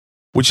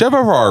Whichever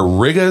of our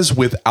Rigas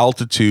with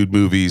altitude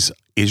movies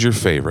is your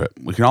favorite,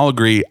 we can all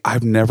agree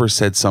I've never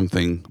said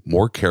something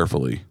more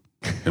carefully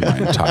in my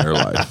entire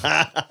life.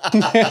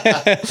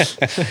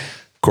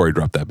 Corey,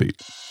 drop that beat.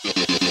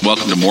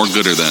 Welcome to More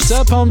Gooder Than. What's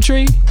up, Home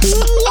Tree?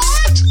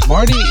 What?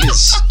 Marty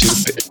is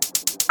stupid.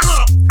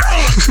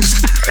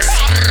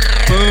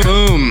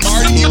 Boom.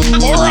 Marty, you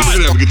moron.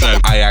 Have a good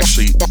time. I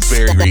actually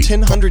very great.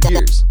 1,000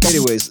 years.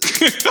 Anyways.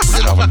 We're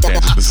getting off on a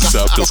tangent. This is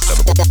feels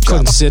credible.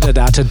 Consider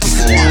that a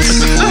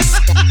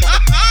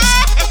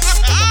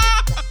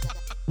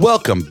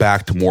Welcome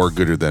back to More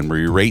Gooder Than, where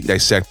you rate and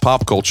dissect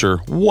pop culture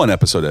one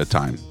episode at a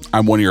time.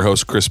 I'm one of your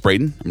hosts, Chris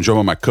Brayton. I'm joined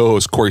by my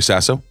co-host, Corey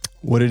Sasso.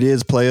 What it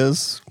is,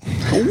 players.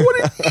 What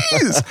it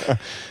is.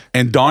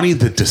 And Donnie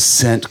the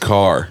Descent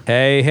Car.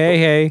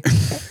 Hey.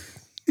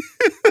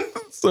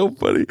 So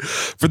funny.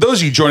 For those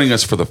of you joining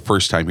us for the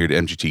first time here at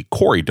MGT,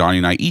 Corey, Donnie,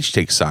 and I each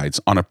take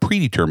sides on a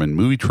predetermined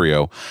movie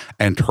trio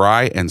and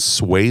try and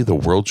sway the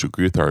world to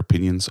agree with our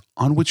opinions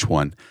on which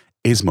one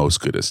is most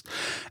goodest.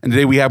 And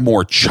today we have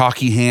more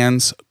chalky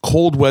hands,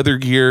 cold weather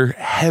gear,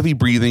 heavy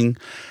breathing,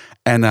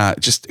 and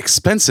just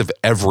expensive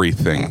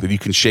everything that you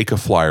can shake a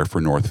flyer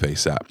for North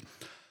Face at.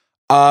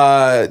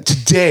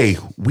 Today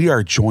we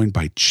are joined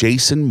by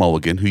Jason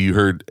Mulligan, who you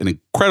heard an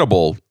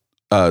incredible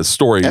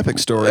epic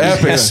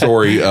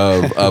story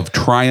of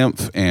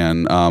triumph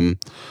and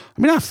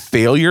not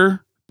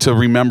failure to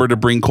remember to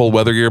bring cold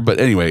weather gear, but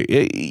anyway,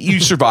 you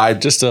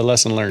survived. Just a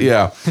lesson learned.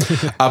 Yeah.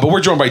 But we're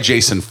joined by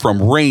Jason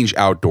from Range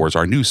Outdoors,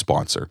 our new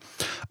sponsor.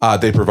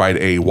 They provide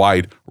a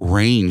wide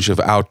range of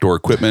outdoor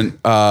equipment.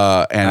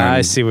 And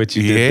I see what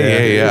you did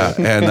there. Yeah.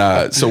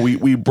 And so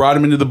we brought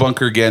him into the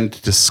bunker again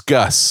to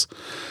discuss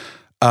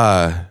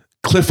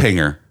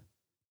Cliffhanger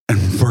and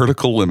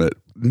Vertical Limit.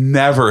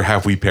 Never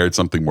have we paired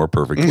something more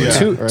perfectly.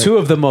 Yeah, two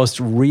of the most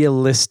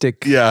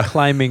realistic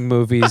climbing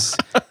movies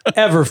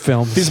ever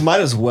filmed. These might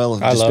as well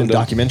have just been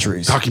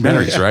documentaries.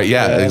 Documentaries, right?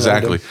 Yeah,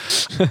 exactly.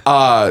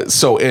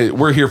 So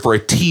we're here for a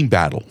team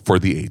battle for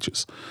the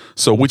ages.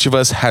 So which of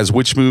us has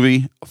which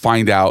movie?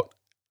 Find out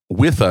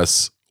with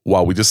us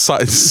while we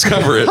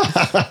discover it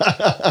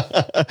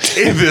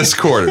in this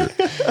quarter.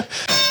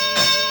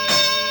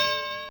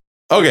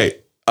 Okay.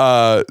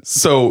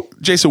 So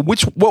Jason,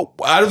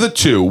 out of the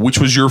two, which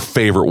was your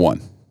favorite one?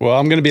 Well,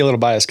 I'm going to be a little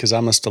biased because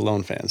I'm a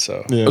Stallone fan.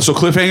 So So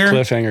Cliffhanger?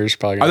 Cliffhanger's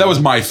probably that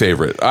was my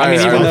favorite.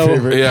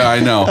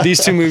 I know.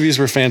 These two movies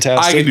were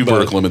fantastic. I can do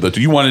Vertical Limit though.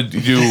 Do you want to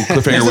do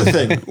Cliffhanger? Here's the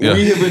thing. Yeah.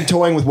 We have been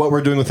toying with what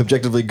we're doing with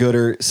Objectively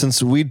Gooder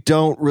since we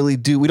don't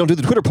do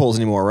the Twitter polls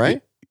anymore,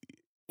 right?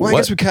 Well, I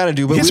guess we kind of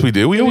do. But yes, we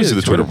do. We always do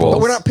the Twitter polls.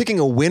 But we're not picking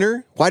a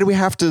winner. Why do we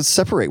have to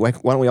separate? Why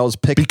don't we always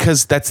pick?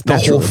 Because that's the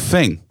whole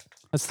thing.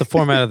 That's the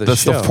format of the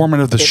That's show. the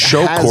format of the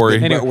show, Corey.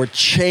 Been, anyway, we're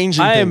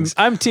changing things.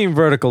 I'm Team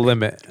Vertical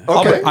Limit.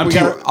 Okay,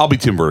 I'll be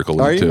Team Vertical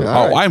Limit too.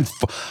 Right.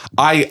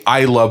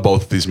 I love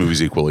both of these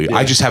movies equally. Yeah.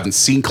 I just haven't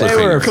seen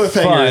Cliffhanger.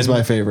 Cliffhanger is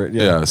my favorite.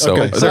 Yeah. So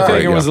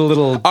Cliffhanger was a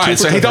little all right.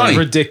 So hey, Donnie,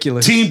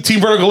 ridiculous. Team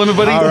Vertical Limit,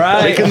 buddy. All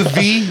right. Making the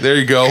V. There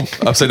you go.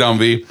 Upside down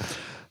V.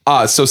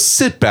 So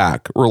sit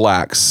back,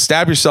 relax,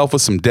 stab yourself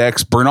with some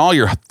decks, burn all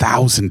your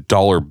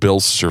 $1,000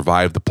 bills to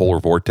survive the polar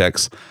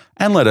vortex,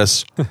 and let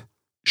us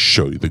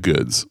show you the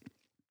goods.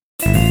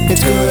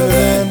 It's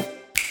good.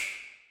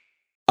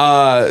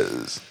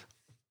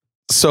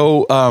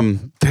 So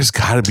there's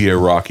got to be a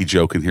Rocky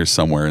joke in here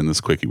somewhere in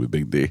this quickie with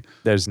Big D.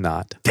 There's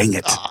not. Dang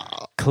it.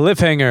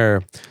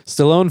 Cliffhanger.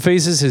 Stallone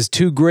faces his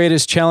two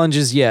greatest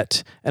challenges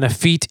yet: an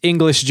effete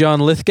English John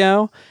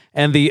Lithgow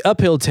and the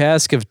uphill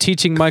task of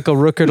teaching Michael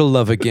Rooker to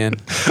love again.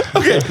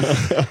 Okay.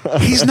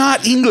 He's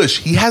not English.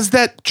 He has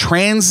that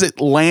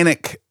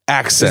transatlantic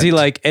accent. Is he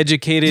like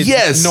educated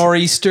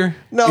nor'easter?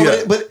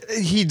 No, but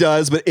he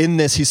does. But in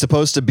this, he's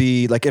supposed to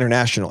be like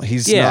international.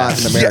 He's not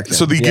an American.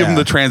 So they give him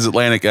the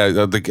transatlantic.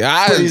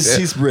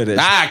 He's British.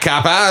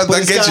 Kappa. But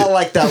he's got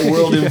like that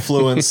world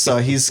influence. So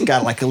he's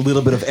got like a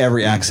little bit of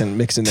every accent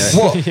mixed in there.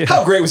 Well,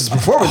 how great was his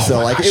performance though?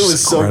 Like it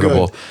was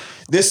incredible. So good.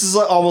 This is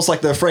almost like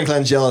the Frank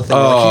Langella thing.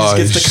 Like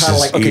he just gets to kind of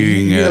like, okay,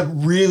 you're a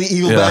really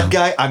evil bad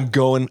guy. I'm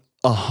going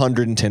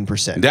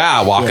 110%.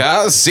 Yeah,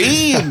 Walker.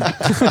 See,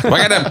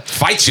 we're gonna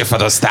fight you for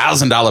those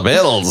 $1,000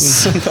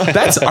 bills.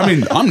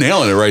 I'm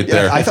nailing it right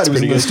there. I thought it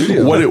was in the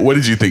studio. What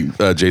did you think,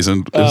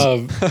 Jason?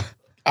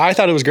 I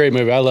thought it was a great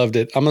movie. I loved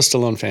it. I'm a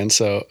Stallone fan,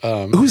 so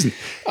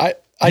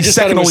he's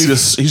second only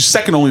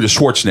to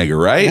Schwarzenegger,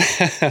 right?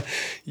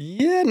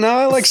 Yeah, no,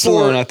 I like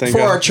Stallone. I think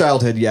for our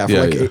childhood,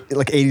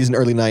 like 80s and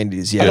early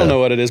 90s. Yeah, I don't know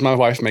what it is. My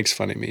wife makes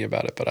fun of me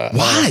about it, but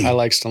why? I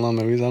like Stallone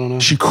movies. I don't know.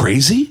 Is she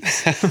crazy?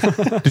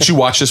 Did she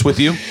watch this with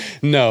you?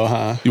 No,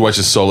 huh? You watched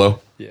this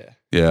solo? Yeah.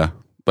 Yeah.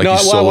 Like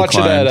I watched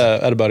it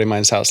at a buddy of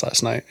mine's house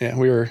last night. Yeah,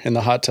 we were in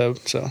the hot tub.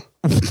 So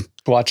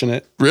watching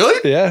it.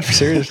 Really? Yeah,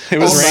 serious. It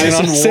was raining nice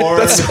on and set. warm.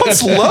 That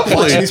sounds lovely.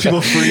 Watching these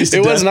people freeze to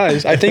It was death.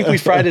 nice. I think we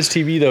fried his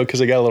TV though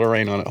because it got a little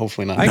rain on it.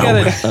 Hopefully not. I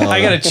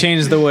gotta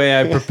change the way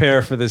I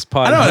prepare for this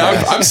podcast. I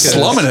know. I'm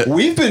slumming it.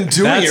 We've been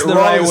doing That's it the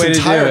wrong right this way to do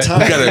entire it. time.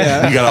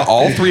 We gotta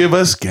all three of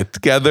us get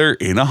together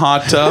in a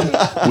hot tub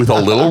with a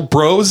little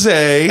brose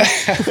and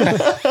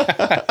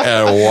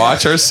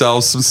watch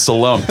ourselves some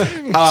Stallone.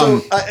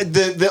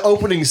 The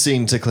opening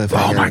scene to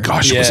Cliffhanger. Oh my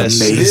gosh, it Yes.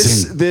 was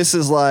amazing. This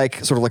is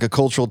like sort of like a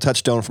cultural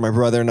touchdown for my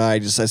brother and I,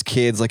 just as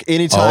kids. Like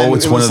anytime, Oh,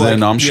 it's it one was of the like,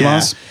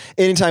 Namshimas?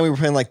 anytime we were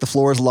playing like The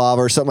Floor is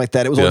Lava or something like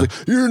that, it was Yeah. always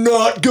like, "You're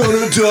not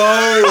gonna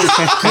die,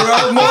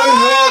 grab my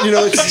hand." You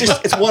know,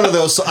 it's one of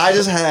those. So I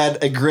just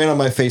had a grin on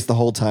my face the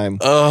whole time.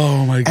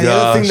 Oh my And the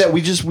other thing gosh.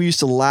 that we used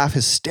to laugh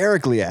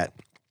hysterically at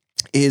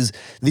is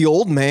the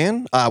old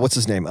man. What's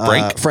his name?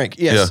 Frank? Frank.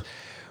 Yes. Yeah.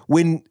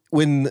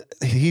 When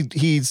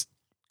he's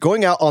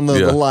going out on the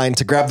Yeah. line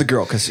to grab the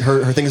girl because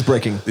her thing is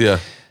breaking. Yeah.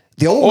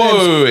 The old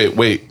Oh, man.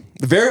 wait.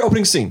 The very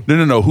opening scene.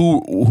 No.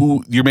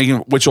 Who you're making?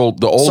 Which old?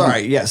 The old?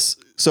 Sorry. Yes.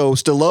 So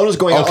Stallone is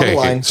going out on Okay, the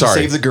okay, line to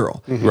sorry. save the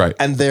girl. Right.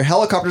 And their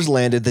helicopter's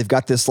landed. They've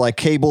got this like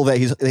cable that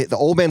the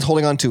old man's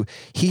holding on to.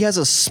 He has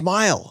a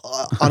smile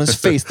on his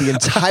face the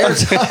entire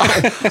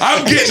time.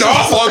 I'm getting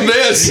off on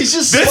this. He's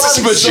just this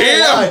is my smiling so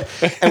jam.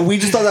 wide. And we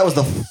just thought that was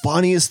the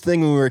funniest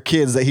thing when we were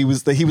kids, that he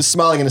was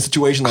smiling in a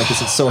situation like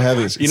this. It's so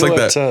heavy. You know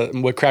like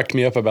what cracked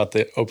me up about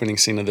the opening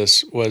scene of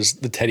this was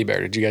the teddy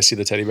bear. Did you guys see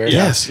the teddy bear?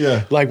 Yes.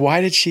 Yeah. Like,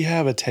 why did she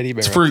have a teddy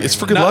bear? It's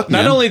for good luck,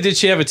 Not man. only did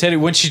she have a teddy,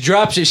 when she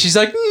drops it, she's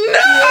like,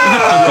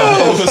 "No!"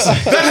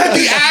 that had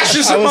the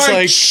ashes I of was my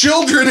like,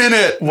 children in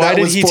it. Why That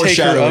did was he take her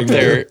foreshadowing up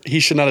there? He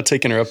should not have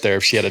taken her up there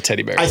if she had a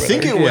teddy bear. I with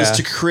think her. it was Yeah.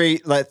 to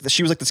create like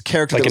she was like this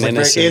character Like that was an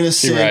like very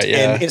innocent. innocent You're right,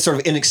 yeah. and sort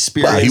of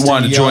inexperienced. He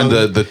wanted and to join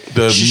young.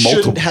 the She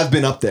multiple. shouldn't have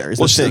been up there. Is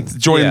Well, the thing.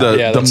 join Yeah. the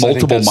that's- I think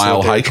multiple that's what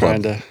mile they were hike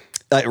trying club. to-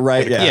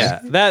 Right? Yeah. Yeah,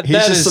 that He's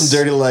just is- some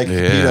dirty like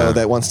Yeah.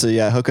 that wants to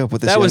hook up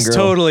with this That young was girl.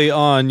 totally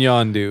on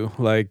Yondu.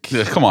 Like,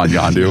 Yeah, come on,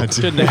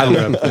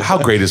 Yondu. How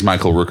great is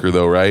Michael Rooker,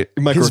 though, right?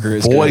 Michael His Rooker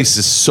is voice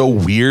is so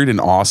weird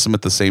and awesome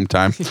at the same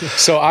time.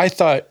 So I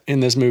thought in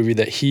this movie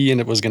that he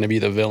was going to be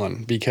the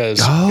villain because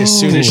as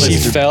soon as she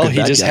He's a fell, good he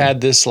bad just guy. had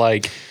this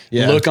like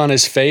Yeah. look on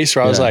his face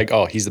where I was Yeah. like,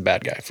 oh, he's the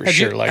bad guy for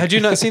sure. had you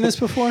not seen this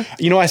before?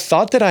 You know, I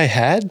thought that I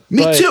had.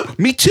 Me but- too.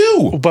 Me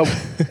too. But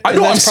I know.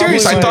 I'm that's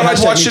serious. I probably thought why- I'd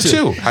hashtag watched me it too.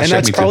 too. and Hashtag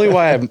that's me too. probably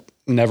why I've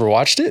never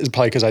watched it. Is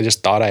probably because I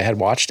just thought I had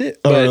watched it.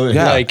 But really?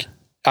 Yeah. like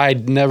I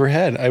never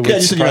had. I would Yeah,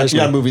 you said surprise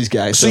you're me. not a movies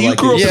guy. So you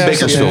grew up in yeah,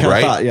 Bakersfield, yeah,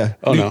 right? thought, yeah.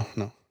 Oh no.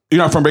 You're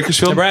not from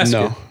Bakersfield? Nebraska.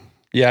 No.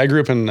 Yeah, I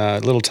grew up in a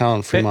little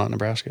town, Fremont,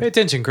 Nebraska. Pay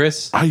attention,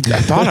 Chris. I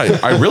thought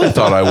I really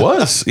thought I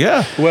was.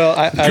 Yeah. Well,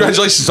 I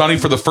Congratulations, Donnie.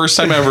 For the first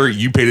time ever,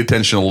 you paid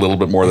attention a little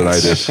bit more than I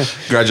did.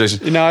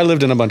 Congratulations. you know, I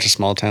lived in a bunch of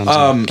small towns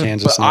in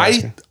Kansas. But and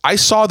Nebraska. I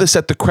saw this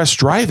at the Crest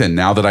Drive-In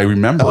now that I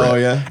remember it. Oh,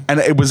 yeah? And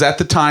it was at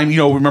the time,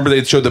 remember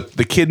they'd show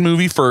the kid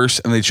movie first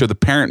and they'd show the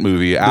parent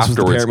movie was the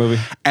afterwards. parent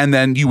movie. And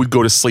then you would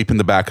go to sleep in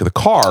the back of the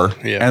car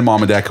Yeah. and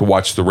mom and dad could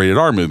watch the rated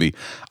R movie.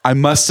 I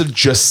must have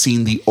just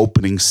seen the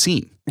opening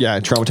scene. Yeah,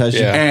 it traumatized you.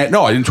 Yeah. And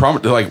no, I didn't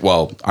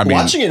I mean,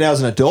 Watching it now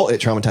as an adult, it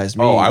traumatized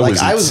me. Oh, I was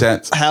I was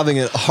incensed. having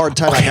a hard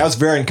time. Like, I was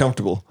very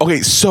uncomfortable.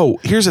 okay, so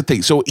here's the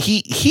thing. So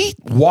he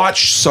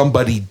watched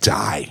somebody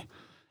die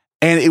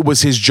and it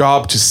was his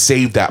job to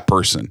save that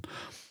person.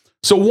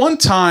 So one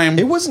time,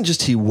 It wasn't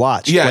just he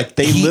watched. Yeah, like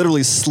they he-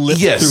 literally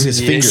slipped yes. through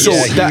his Yeah, fingers. so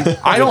Yeah, that,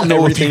 I don't know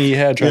if everything he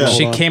had. Trying to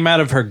She hold on. came out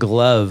of her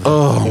glove.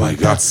 oh my God.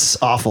 That's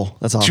awful.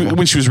 That's awful.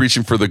 When she was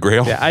reaching for the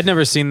grail. Yeah, I'd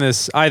never seen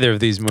either of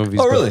these movies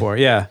Oh, really? before.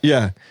 Yeah.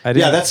 yeah, I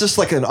didn't- yeah. That's just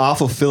like an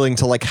awful feeling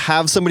to like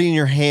have somebody in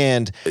your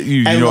hand.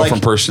 You and, know like, from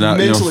personal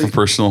mentally- from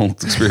personal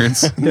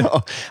experience.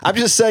 No, I'm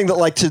just saying that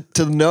like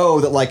to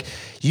know that like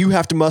you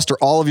have to muster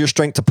all of your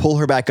strength to pull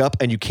her back up,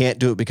 and you can't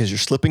do it because you're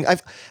slipping.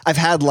 I've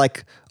had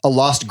like a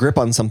lost grip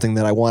on something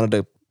that I wanted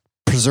to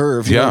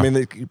preserve. You know what I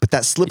mean? But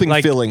that slipping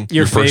Like feeling,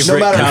 your first- no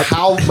favorite matter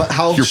cup.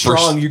 how Your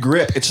strong first- you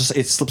grip, it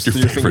slips through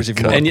your fingers favorite even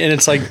cup. more. and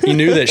it's like you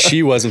knew that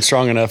she wasn't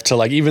strong enough to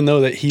like, even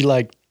though that he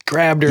like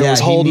grabbed her and Yeah, was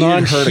he holding needed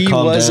on, her to he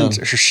calm wasn't.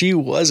 down. She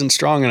wasn't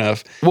strong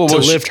enough Well, to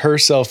well, she- lift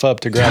herself up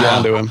to grab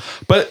onto him.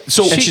 But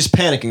so And she's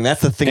panicking.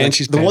 That's the thing. And Like,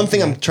 she's the one panicking, thing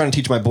yeah. I'm trying to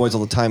teach my boys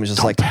all the time is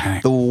just like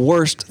panic. the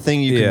worst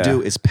thing you Yeah. can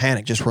do is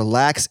panic. Just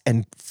relax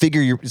and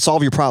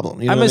solve your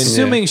problem. You know I'm what I mean?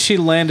 assuming she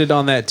landed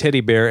on that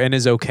teddy bear and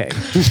is okay.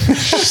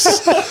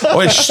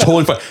 oh, she's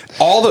totally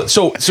fine.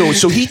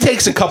 So he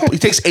takes he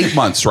takes 8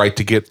 months, right,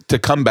 to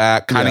come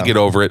back, kind of Yeah. get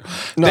over it.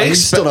 No,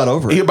 he's still not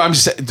over it. I'm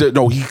just saying,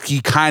 no,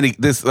 he kind of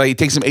it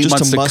takes him 8 Just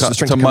months to muster the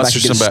strength to come back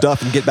and get his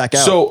stuff and get back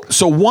out.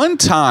 So one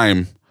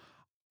time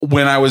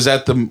when I was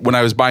when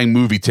I was buying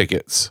movie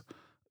tickets,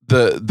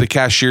 the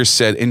cashier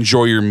said,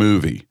 "Enjoy your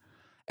movie,"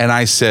 and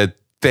I said,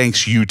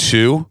 "Thanks, you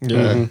too."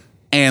 Yeah.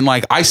 And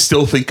like, I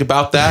still think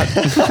about that.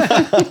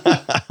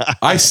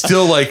 I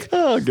still like,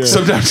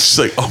 sometimes it's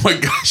like, oh my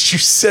gosh, you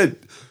said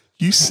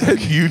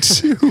you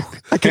too.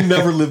 I can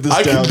never live this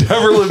I down. can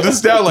never live this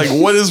down. Like,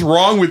 what is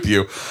wrong with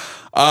you?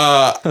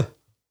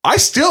 I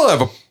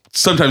still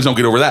sometimes don't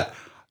get over that.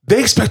 they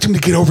expect him to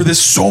get over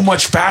this so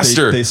much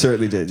faster. They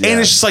certainly did. Yeah. And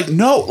it's just like,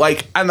 no,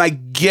 like, and I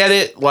get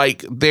it,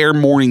 like they're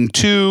mourning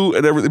too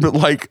and everything, but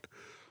like,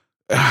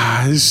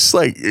 it's just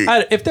like,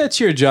 If that's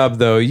your job,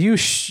 though, you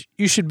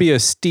should be a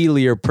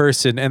steelier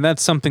person, and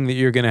that's something that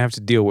you're going to have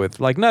to deal with.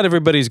 Like, not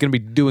everybody's going to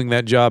be doing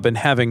that job and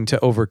having to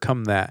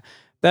overcome that.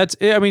 I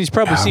mean, he's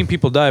probably seen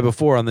people die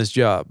before on this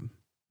job,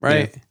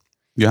 right?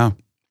 yeah,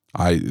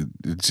 I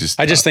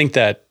just think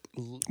that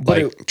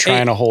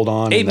trying to hold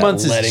on. 8 and that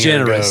months is letting her go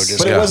generous. just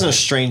But it got- wasn't a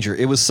stranger.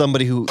 It was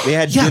somebody who they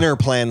had dinner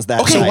plans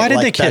that Okay, night. why did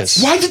Like, they that's-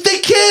 kiss? why did they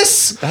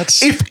kiss?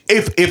 That's-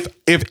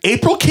 If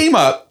April came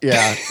up,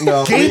 Yeah,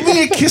 no. gave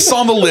me a kiss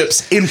on the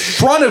lips in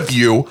front of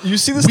you, You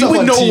see this we stuff would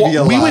on TV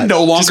a we lot. would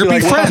no longer be be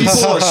like, friends.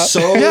 People are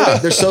so Yeah.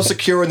 they're so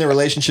secure in their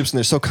relationships and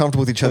they're so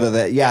comfortable with each other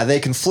that they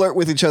can flirt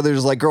with each other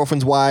as like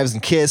girlfriends, wives,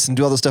 and kiss and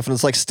do all this stuff, and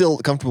it's like still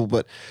comfortable.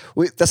 But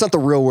that's not the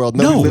real world.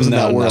 Nobody No, lives in no,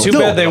 that no. world. Too No.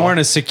 bad they weren't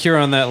as secure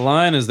on that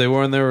line as they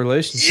were in their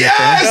relationship.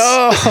 Yes,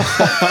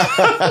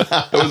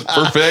 that was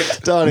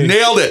perfect. Donnie.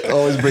 Nailed it.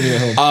 Always bringing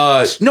it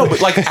home. No,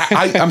 but like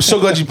I'm so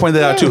glad you pointed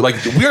that out too. Like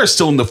we are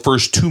still in the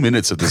first 2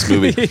 minutes of this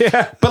movie.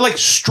 Yeah. But like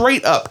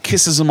straight up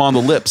kisses him on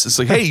the lips. It's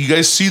like, hey, you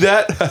guys see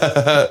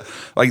that?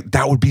 Like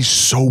that would be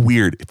so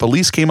weird if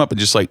Elise came up and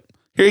just like,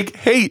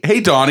 hey,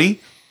 Donnie.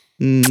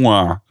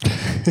 Mwah.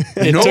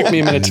 It took me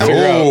a minute to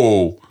figure out.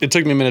 No. It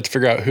took me a minute to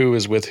figure out who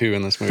was with who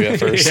in this movie at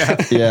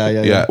first. Yeah.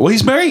 Yeah. Well,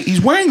 he's married.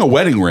 He's wearing a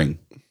wedding ring.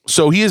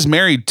 So he is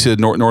married to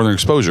Northern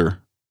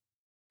Exposure.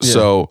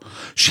 So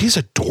she's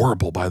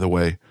adorable, by the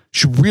way.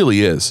 She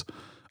really is.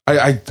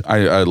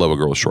 I love a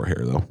girl with short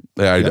hair, though.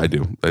 I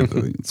do. I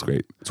think it's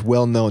great. It's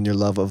well known your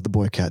love of the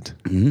boy cat.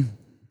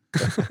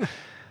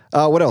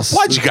 What else?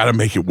 Why'd you got to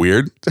make it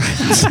weird?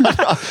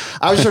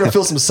 I was trying to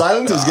fill some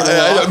silence. It was getting a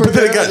little awkward But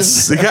then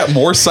there. it got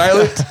more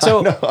silent.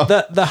 So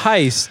the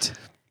heist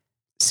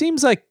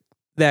seems like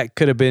that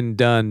could have been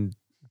done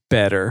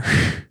better.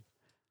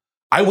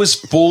 I was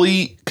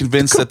fully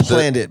convinced that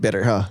Planned it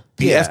better, huh?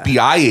 the Yeah.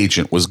 FBI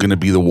agent was going to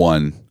be the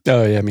one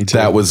Oh yeah, me too.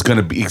 that was going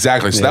to be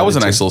exactly. So that was a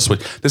nice little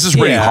switch. This is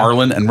Rennie Yeah.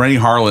 Harlan, and Rennie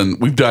Harlan.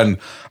 We've done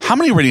how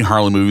many Rennie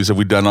Harlan movies have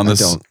we done on I this?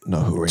 don't know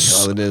who Ray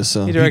Harlan is.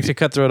 So. He directed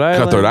Cutthroat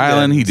Island. Cutthroat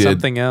Island. He did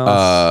something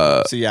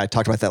else. So yeah, I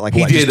talked about that like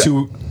He what, just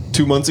did-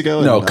 2 months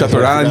ago. No, and I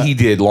Cutthroat forgot. Island. He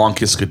did Long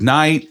Kiss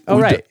Goodnight. Oh,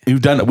 right.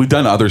 We've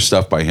done other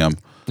stuff by him.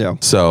 Yeah.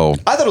 So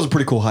I thought it was a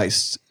pretty cool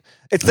heist.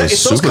 It's was those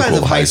super kinds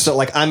cool of heists heist. that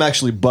like I'm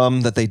actually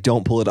bummed that they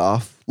don't pull it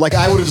off. Like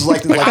I would have just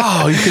liked like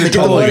oh, you could've they get the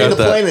totally money in got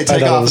the that. plane, they I take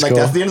thought it off, was and like cool.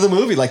 that's the end of the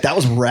movie. Like that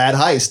was rad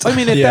heist. I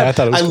mean, at yeah, I that,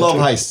 thought it was I cool love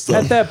too. heists. So.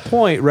 at that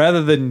point,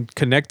 rather than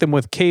connect them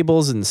with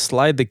cables and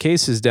slide the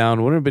cases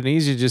down, wouldn't it have been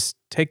easier to just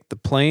take the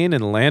plane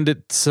and land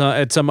it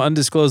at some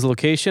undisclosed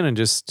location and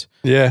just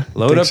Yeah,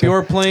 load think up so.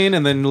 your plane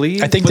and then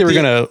leave? I think they were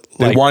gonna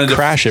they wanted to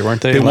crash it,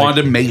 weren't they? They Like-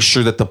 wanted to make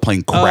sure that the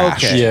plane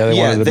crashed. okay. Yeah, they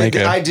wanted to make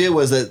the a. idea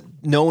was that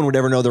no one would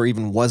ever know there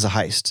even was a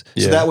heist.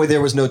 Yeah. So that way there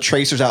was no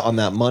tracers out on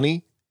that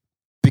money.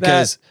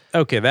 Because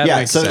that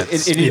makes so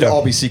sense. it needed to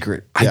all be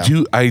secret.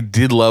 I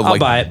did love I'll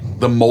like buy it.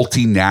 the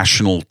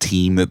multinational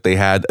team that they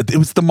had. It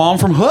was the mom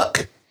from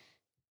Hook.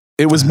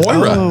 It was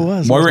Moira. Oh, it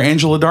was, Moira wasn't it?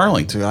 Angela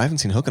Darling. Dude, I haven't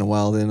seen Hook in a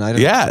while. Then I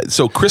don't. Yeah.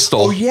 So Crystal.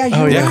 Oh yeah,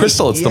 Oh, you're yeah. right.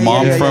 Crystal. It's the Yeah,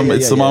 mom yeah, from. yeah,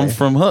 It's yeah, the mom yeah.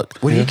 from Hook.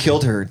 When he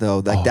killed her, though,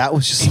 like that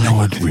was just You know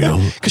like what real?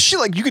 because she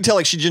like you could tell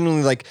like she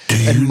genuinely like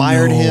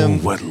admired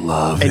him What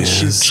love and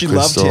is? she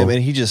loved Crystal? him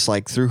and he just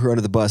like threw her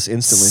under the bus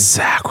instantly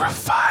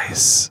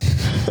Sacrifice.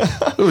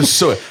 It was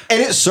so.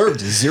 and it served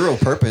zero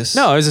purpose.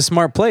 No, it was a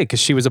smart play because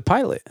she was a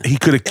pilot. He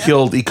could have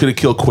killed. He could have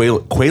killed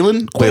Quaylen.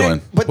 Quaylen.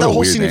 But What the a whole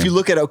weird scene, if name. you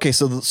look at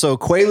so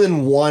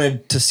Quaylen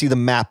wanted to see the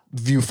map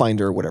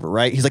viewfinder or whatever,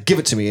 right? He's like, give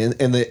it to me, and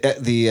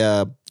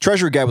the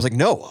treasury guy was like,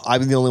 no,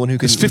 I'm the only one who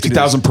can. There's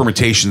 50,000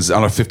 permutations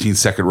on a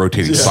 15-second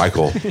rotating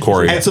cycle,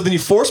 Corey. And so then you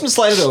force him to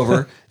slide it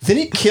over. Then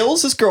he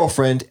kills his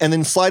girlfriend and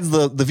then slides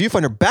the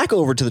viewfinder back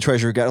over to the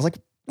treasury guy. I was like,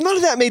 none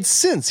of that made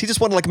sense. He just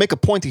wanted to like make a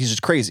point that he's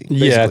just crazy.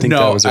 Yeah, I think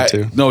that was it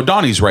too. No,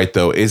 Donnie's right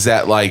though. Is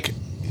that like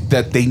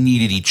that they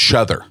needed each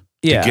other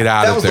Yeah. to get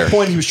out That of was there? the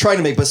point he was trying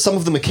to make, but some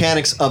of the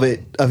mechanics of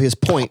his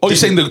point. Oh, you're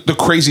saying the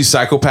crazy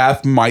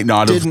psychopath might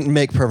not have. didn't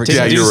make perfect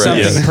Yeah, sense. you're Do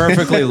right. something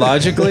perfectly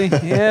logically.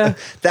 Yeah.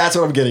 That's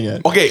what I'm getting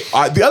at. Okay,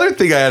 the other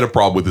thing I had a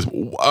problem with is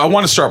I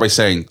want to start by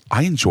saying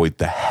I enjoyed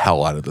the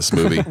hell out of this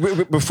movie.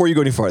 Before you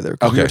go any farther,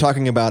 'cause we Okay. were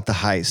talking about the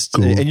heist,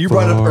 and you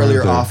brought it up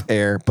earlier off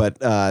air, but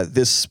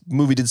this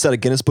movie did set a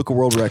Guinness Book of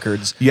World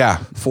Records Yeah.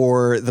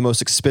 for the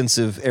most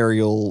expensive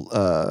aerial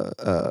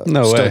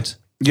No way. stunt.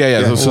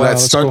 Yeah. So Wow, that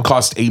that's stunt cool.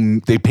 cost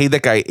they paid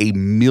that guy $1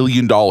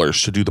 million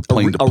to do the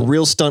plane. A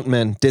real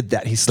stuntman did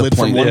that. He slid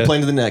plane- from one yeah. plane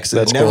to the next.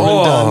 That's It's never cool.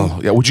 been done.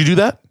 Oh, yeah. Would you do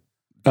that,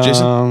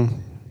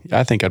 Jason?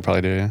 I think I'd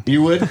probably do. Yeah.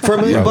 You would for $1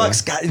 million Probably.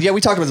 bucks. God, yeah, we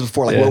talked about this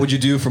before. Like, Yeah. what would you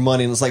do for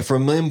money? And it's like for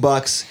 $1 million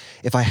bucks,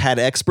 if I had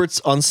experts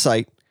on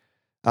site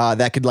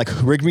that could like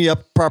rig me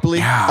up properly,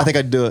 Yeah. I think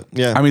I'd do it.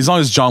 Yeah. I mean, as long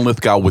as John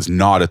Lithgow was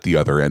not at the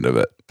other end of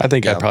it, I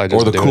think I'd probably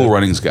just or the do Cool it.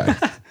 Runnings guy.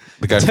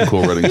 The guy from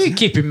Cool You Runnings. can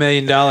keep your $1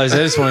 million. I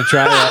just want to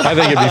try that. I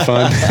think it'd be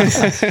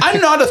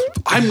fun.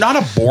 I'm not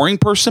a boring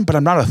person, but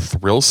I'm not a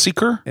thrill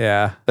seeker.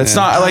 Yeah. That's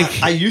not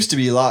like I used to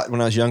be a lot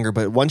when I was younger,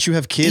 but once you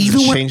have kids, it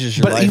when, changes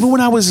your but life. even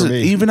when I was for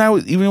me. even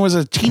when I was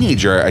a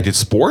teenager, I did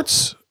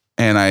sports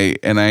and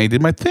I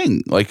did my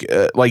thing.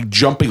 Like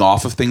jumping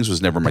off of things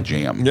was never my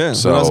jam. Yeah,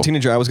 So when I was a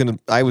teenager,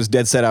 I was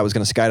dead set I was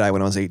going to skydive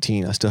when I was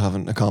 18. I still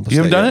haven't accomplished.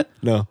 You haven't that done yet.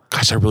 it? No.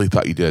 Gosh, I really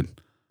thought you did.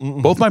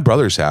 Both my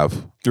brothers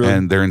have, Really?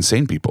 and they're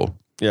insane people.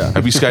 Yeah.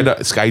 Have you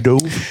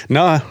skydove?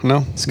 No,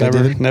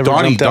 never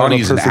Donnie jumped out of a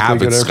is an perfectly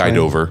avid good airplane.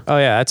 skydover. Oh,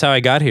 yeah. That's how I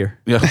got here.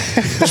 Yeah,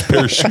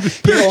 parachute.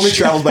 He only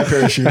travels by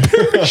parachute. Where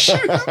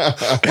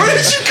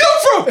did you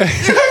come from?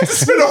 You have to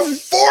spend a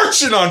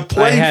fortune on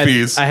plane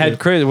fees. I had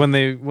Chris when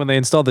they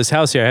installed this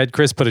house here. I had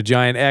Chris put a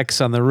giant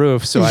X on the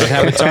roof so I'd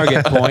have a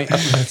target point.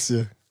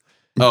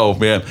 Oh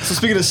man, So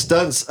speaking of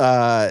stunts,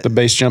 The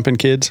base jumping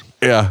kids.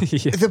 yeah.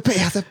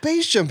 the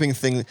base jumping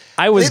thing.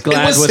 I was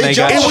glad when they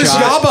got It was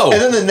shot. Yabo.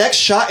 And then the next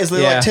shot is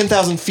they're Yeah. like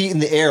 10,000 feet in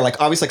the air,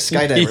 like obviously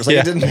like skydivers. Like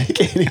Yeah. it didn't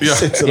make any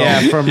sense at Yeah,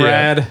 all. from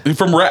Rad.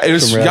 From Rad, it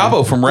was From Rad.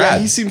 Yabo from Yeah,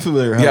 Rad. he seemed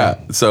familiar. Huh? Yeah.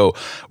 So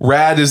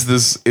Rad is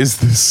this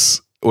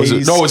was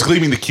it? 80s. No, it was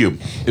Gleaming the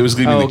Cube. It was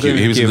Gleaming Oh, the Cube.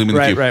 Gleaming He was the in Cube. Gleaming the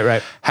Right, Cube.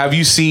 right. Have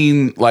you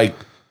seen like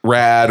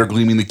Rad or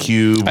Gleaming the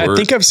Cube? I or,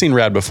 think I've seen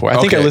Rad before. I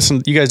think I Okay.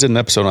 listened. You guys did an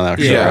episode on that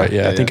show, Yeah. right?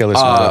 Yeah, I think I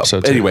listened to that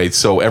episode too. anyway,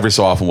 so every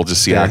so often we'll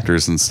just see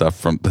actors and stuff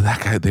from but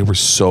that guy. They were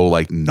so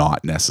like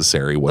not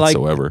necessary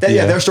whatsoever.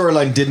 Yeah, their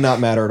storyline did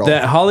not matter at all.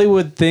 That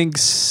Hollywood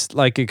thinks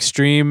like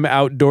extreme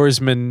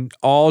outdoorsmen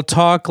all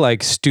talk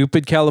like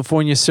stupid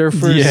California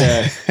surfers.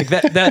 Yeah.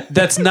 Like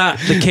that's not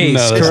the case,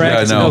 No, that's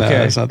correct? not- no, okay.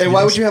 that's not the and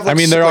why case. would you have like, I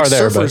mean, there like are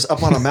there, surfers but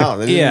up on a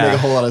mountain? It didn't Yeah. make a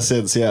whole lot of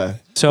sense. Yeah.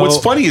 So What's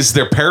funny is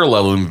they're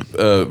paralleling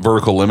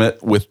Vertical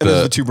Limit with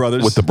there's the two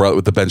brothers. with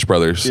the Bench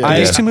brothers. Yeah.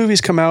 These two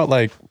movies come out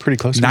like pretty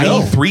close to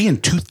 93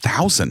 and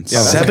 2000.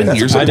 that's 7 okay.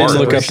 years I apart.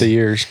 didn't look up the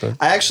years, but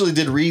I actually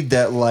did read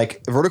that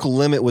like Vertical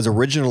Limit was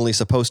originally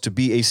supposed to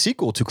be a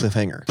sequel to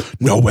Cliffhanger.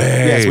 No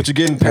way. Yes, which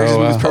again pairs Oh, the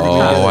movies wow. perfectly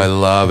Oh, together. I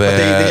love it. But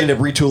they ended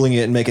up retooling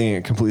it and making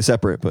it completely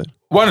separate. But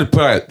Wanted to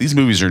put out, these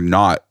movies are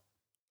not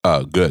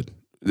good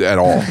at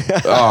all.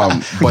 But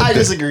I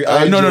disagree.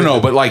 I no, enjoyed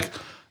them. but like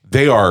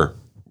they are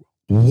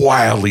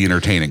wildly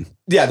entertaining.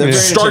 yeah, they're very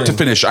Start to entertaining.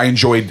 finish, I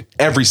enjoyed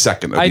every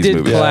second of I these did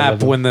movies.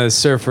 clap when the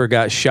surfer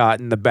got shot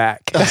in the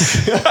back.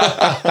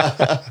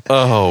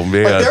 Oh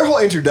man, Like their whole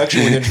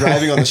introduction when they're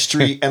driving on the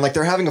street and like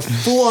they're having a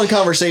full-on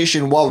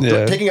conversation while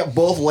Yeah. taking up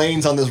both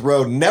lanes on this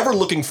road, never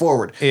looking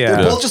forward. Yeah.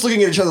 They're Yeah. both just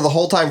looking at each other the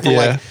whole time for Yeah.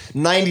 like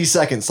 90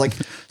 seconds. Like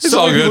so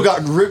all many people good.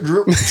 got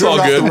driven all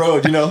off good. the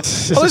road, you know?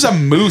 oh, there's a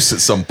moose at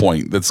some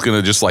point that's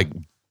gonna just like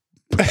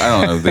I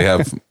don't know. They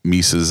have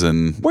Mises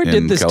in Where in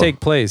did this take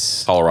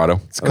place?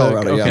 Colorado. It's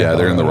Colorado, Okay. Yeah,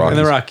 they're in the Rockies.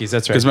 In the Rockies,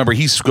 that's right. Because remember,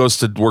 he goes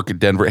to work at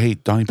Denver. Hey,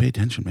 Donnie, pay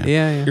attention, man.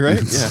 Yeah, yeah. You're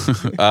right?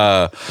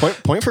 Yeah.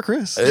 Point for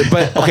Chris.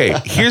 But okay,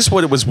 here's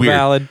what it was weird.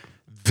 Valid.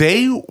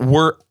 They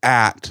were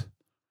at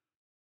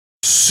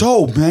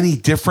so many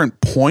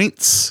different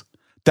points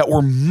that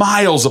were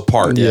miles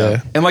apart.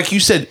 Yeah. And like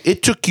you said,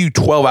 it took you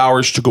 12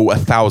 hours to go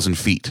 1,000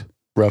 feet.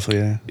 roughly,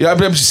 yeah. Yeah, I'm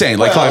just saying,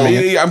 like, Well,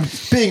 I'm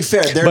Being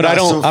fair, they're But not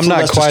I'm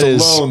not Sylvester quite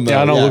as. Stallone,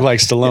 though. I don't look like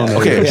Stallone. Yeah.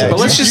 Okay, Yeah, but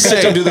let's you just guys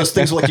say- don't do those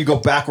things where like you go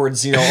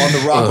backwards, you know, on the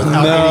rock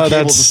without No, any cables and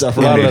that's- stuff.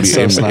 a lot Right? of that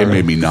stuff's it not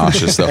made me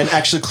nauseous though. And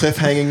actually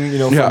cliffhanging, you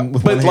know, Yeah, from,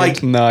 with but one like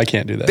hand. No, I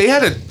can't do that. they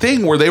had a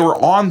thing where they were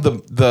on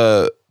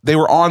they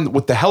were on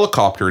with the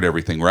helicopter and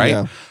everything, right?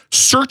 Yeah.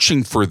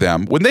 Searching for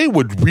them when they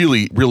would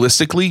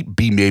realistically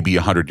be maybe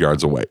 100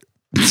 yards away.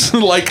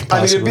 Like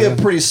I mean, it'd be a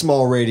pretty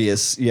small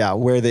radius, yeah,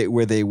 where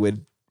they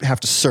would have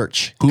to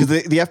search because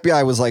the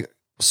FBI was like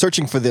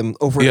searching for them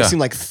over. Yeah. It seemed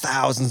like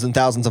thousands and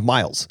thousands of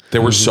miles.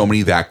 there were so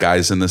many that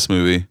guys in this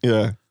movie.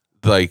 Yeah,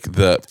 Like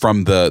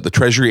from the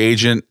treasury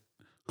agent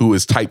who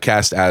was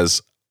typecast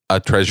as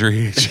a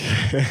treasury agent.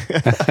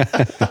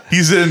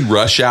 He's in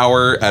Rush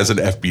Hour as an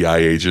FBI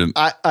agent.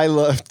 I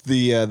loved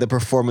the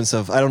performance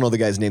of I don't know the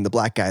guy's name, the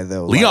black guy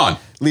though, Leon.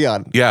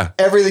 Leon. Yeah.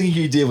 Everything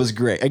he did was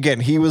great. Again,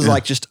 he was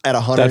like just at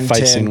 110. that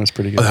fight scene was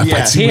pretty good. That Yeah,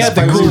 fight scene He was had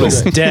the Fight was really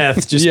coolest good.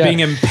 death, just Yeah. being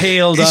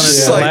impaled on a It's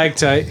just like-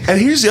 stalactite. And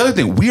here's the other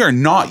thing: we are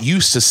not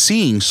used to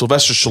seeing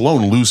Sylvester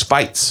Stallone lose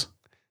fights.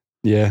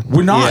 Yeah,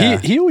 We're not.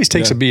 He always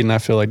takes a beating. I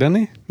feel like, doesn't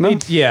he? No,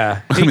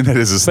 Yeah. I mean, that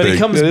is his But thing. he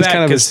comes That is back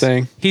kind of his 'cause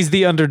thing. he's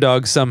the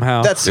underdog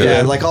somehow. That's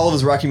Yeah. like all of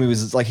his Rocky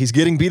movies. It's like he's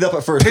getting beat up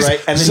at first, There's-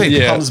 right, and then he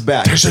yeah. comes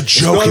back. There's a It's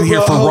joke not in here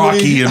about for how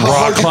Rocky and how rock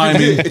hard you can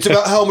climbing. hit. It's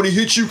about how many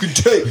hits you can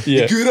take.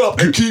 Yeah. You get up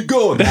and keep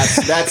going.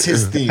 That's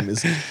his theme.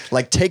 Is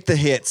like take the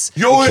hits.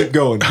 You know and what? keep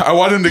going. I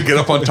want him to get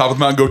up on top of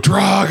the mountain and go,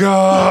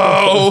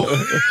 Drago.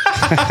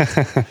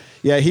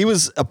 Yeah, he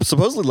was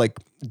supposedly like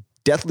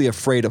deathly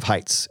afraid of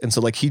heights, and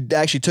so like he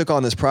actually took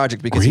on this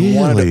project because he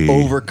wanted Really? to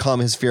overcome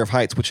his fear of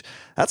heights, which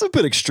that's a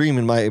bit extreme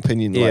in my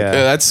opinion. Like, Yeah.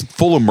 Yeah, that's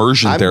full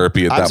immersion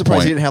therapy at I'm that surprised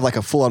point. he didn't have like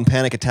a full on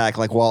panic attack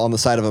like while on the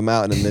side of a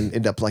mountain and then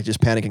end up like just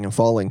panicking and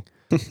falling.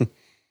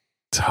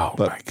 Oh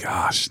But my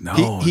gosh,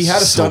 no. He had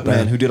a it's so stuntman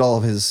bad. who did all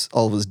of his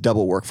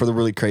double work for the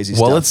really crazy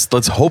Well, stuff.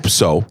 let's hope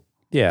so.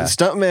 Yeah. The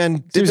stuntman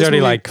He did was this already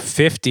movie- like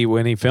 50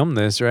 when he filmed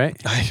this, right?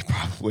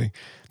 probably.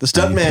 The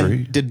 93,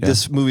 stuntman did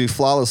this movie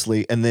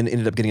flawlessly and then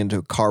ended up getting into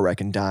a car wreck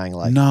and dying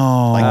like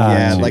No. like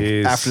yeah, like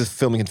jeez. after the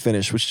filming had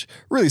finished, which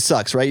really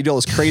sucks, right? You do all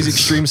this crazy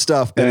extreme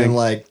stuff and then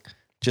like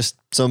just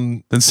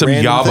some Then some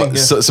random Yabo, thing,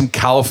 yeah. some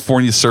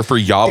California surfer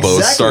Yabos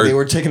Exactly. start. They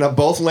were taking up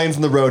both lanes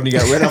in the road and you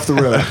got right off the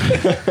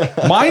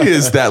road. Mine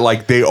is that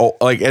like they all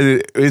like and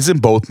it is in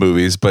both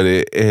movies, but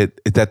it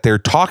that they're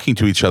talking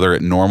to each other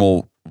at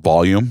normal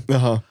volume,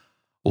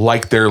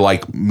 like they're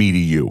like me to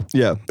you.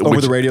 Yeah. Over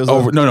the radios.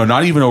 Over, no,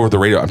 not even over the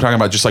radio. I'm talking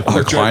about just like when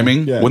they're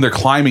climbing, yeah. when they're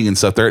climbing and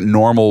stuff. They're at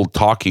normal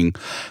talking.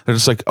 They're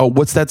just like, oh,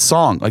 what's that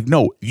song? Like,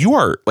 no, you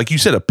are like you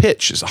said, a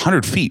pitch is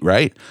 100 feet,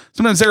 right?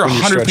 Sometimes they're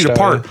 100 feet stretched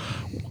apart, out,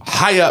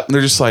 high up, and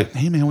they're just like,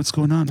 hey man, what's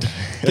going on?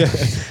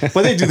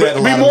 But they do that.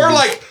 in a Be lot of more movies.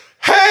 like,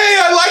 hey,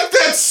 I like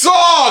that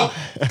song.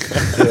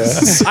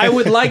 I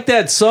would like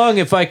that song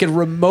if I could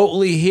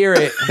remotely hear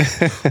it.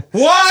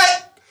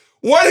 What?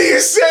 What are you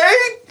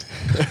saying?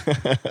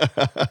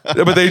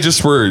 But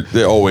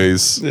they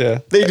always. Yeah.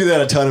 They do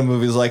that a ton of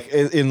movies, like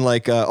in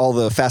like all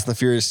the Fast and the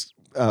Furious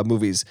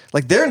movies.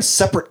 Like they're in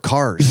separate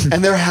cars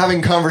and they're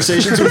having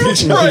conversations with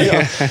each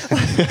other.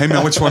 Hey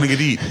man, which one to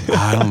get eat?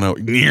 I don't know.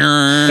 I'm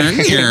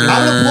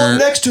gonna pull up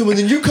next to him, and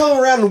then you come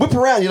around and whip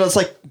around. You know, it's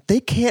like they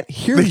can't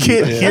hear They you.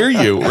 can't hear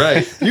you,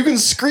 right? You can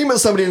scream at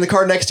somebody in the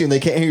car next to you, and they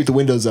can't hear you with the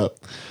windows up.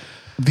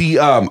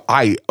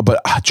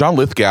 But John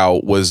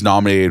Lithgow was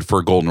nominated for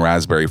a Golden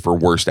Raspberry for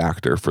worst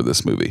actor for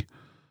this movie,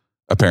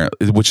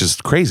 apparently, which is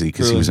crazy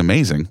because he was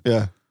amazing.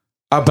 Yeah.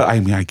 But I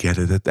mean, I get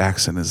it. That the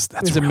accent is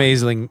It's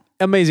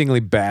amazingly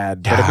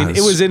bad. But I mean, it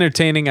Yes. was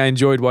entertaining. I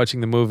enjoyed watching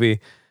the movie.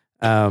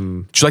 Do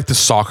you like the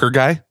soccer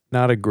guy?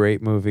 Not a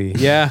great movie.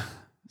 Yeah.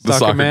 The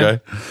soccer guy,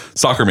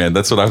 soccer man.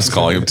 That's what I was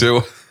calling him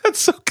too. That's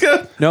so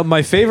good. No,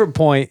 my favorite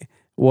point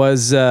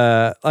was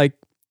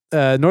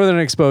Northern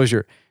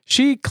Exposure.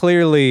 She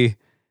clearly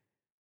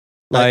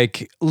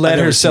let never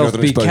seen herself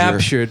Northern be Exposure.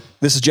 captured.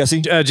 This is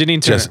Jesse.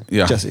 Janine Turner. Jesse,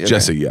 yeah,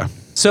 Jesse, okay. yeah.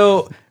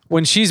 So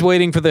when she's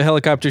waiting for the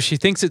helicopter, she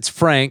thinks it's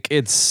Frank.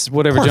 It's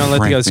whatever Poor John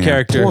Frank, Lithgow's man.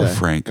 character. Poor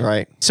Frank.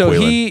 Right. So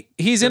Waylon.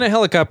 he's in a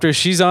helicopter.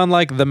 She's on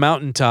like the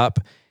mountaintop.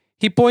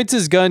 He points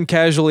his gun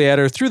casually at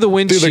her through the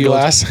windshield. Through the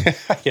glass.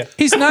 Yeah.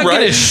 He's not Right.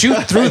 going to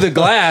shoot through the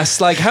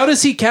glass. Like, how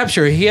does he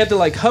capture her? He had to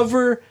like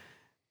hover,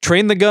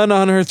 train the gun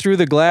on her through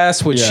the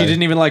glass, which she Yeah.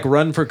 didn't even like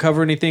run for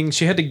cover or anything.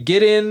 She had to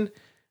get in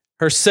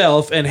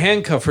herself and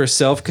handcuff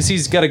herself because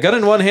he's got a gun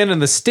in one hand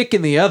and the stick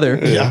in the other.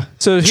 Yeah.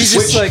 So he's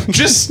just like,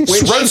 Just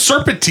run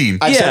serpentine.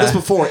 I've said Yeah. this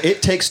before.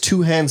 It takes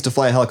two hands to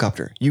fly a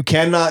helicopter. You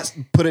cannot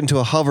put it into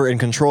a hover and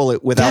control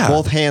it without Yeah.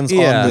 both hands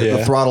Yeah. on the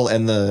Yeah. throttle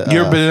and the.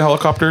 You ever been in a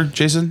helicopter,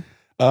 Jason?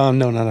 No,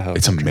 not a hope.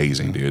 It's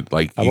amazing, dude.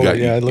 Like I you will- got,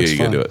 yeah, it looks you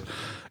gotta fun. do it.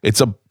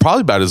 It's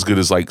probably about as good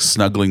as like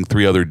snuggling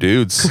three other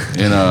dudes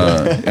in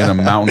a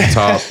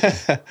mountaintop.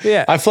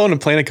 yeah. I've flown a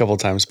plane a couple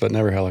times, but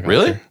never helicopter.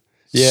 Really?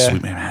 Yeah.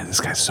 Sweet man, this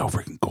guy's so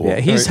freaking cool. Yeah,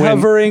 he's When-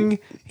 hovering.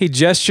 He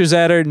gestures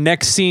at her.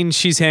 Next scene,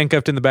 she's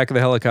handcuffed in the back of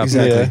the helicopter.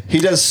 Exactly. Yeah. He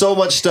does so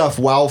much stuff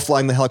while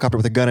flying the helicopter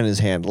with a gun in his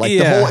hand. Like the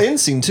Yeah. whole end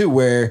scene too,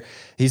 where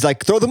he's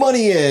like, throw the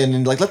money in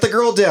and like let the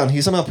girl down.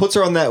 He somehow puts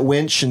her on that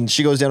winch and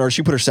she goes down, or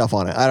she put herself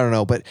on it. I don't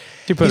know, but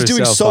She put he's doing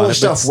herself so on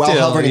much it, but stuff while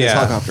still, hovering in this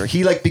yeah. helicopter.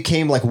 He like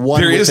became like one.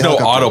 There with is the no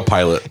helicopter.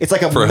 autopilot. It's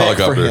like a for a mech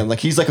helicopter. for him. Like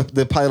he's like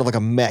the pilot of like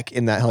a mech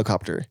in that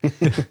helicopter.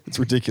 It's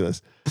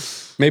ridiculous.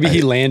 Maybe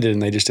he landed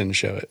and they just didn't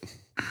show it.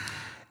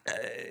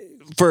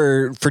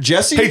 For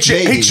Jesse,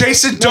 Hey, maybe.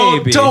 Jason,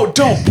 Maybe. don't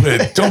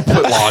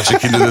put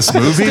logic into this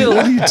movie.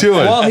 What are you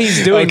doing? While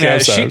he's doing Okay, I'm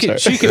that, sorry, I'm sorry.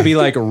 she could be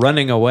like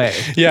running away.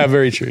 Yeah,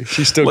 very true.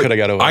 She still could have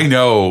got away. I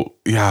know.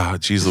 Yeah,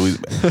 geez Louise.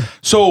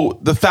 So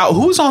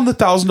who's on the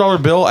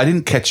 $1,000 bill? I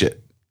didn't catch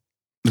it.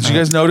 Did you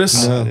guys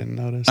notice? I didn't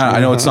notice.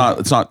 I know it's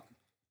not.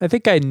 I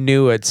think I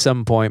knew at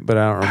some point, but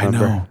I don't I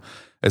remember. know.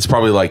 It's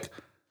probably like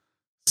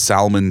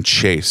Salmon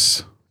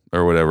Chase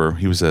or whatever.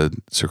 He was a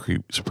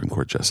Supreme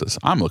Court justice.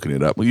 I'm looking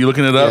it up. Are you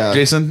looking it up, Yeah.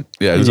 Jason?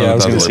 Yeah, he's Yeah, on I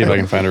was the going to $1,000 see if bill. I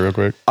can find it real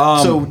quick.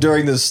 So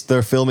during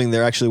their filming,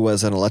 there actually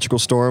was an electrical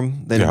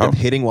storm that ended Yeah. up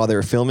hitting while they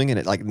were filming, and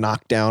it like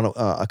knocked down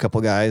a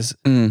couple guys,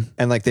 and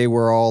like they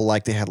were all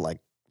like they had like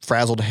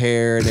frazzled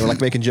hair, and they were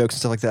like making jokes and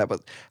stuff like that.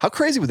 But how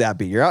crazy would that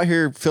be? You're out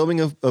here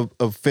filming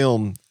a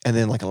film, and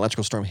then like an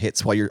electrical storm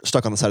hits while you're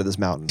stuck on the side of this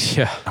mountain.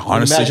 Yeah.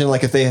 Honestly, Imagine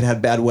like if they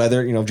had bad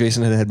weather. You know, if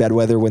Jason had bad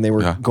weather when they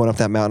were Yeah. going up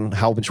that mountain.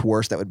 How much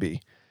worse that would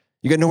be.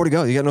 You got nowhere to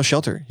go. You got no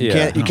shelter. You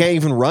Yeah. can't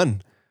even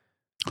run.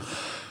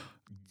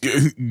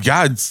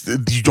 yeah,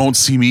 you don't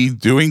see me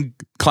doing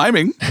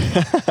climbing.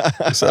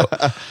 So,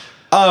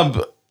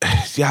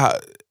 yeah.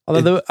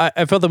 Although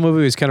I felt the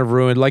movie was kind of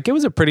ruined. Like it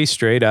was a pretty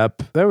straight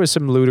up. There was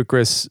some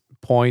ludicrous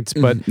points,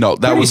 but No,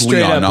 that pretty was straight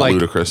Leon, up, not like,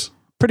 Ludacris.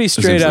 pretty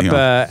straight up Leon.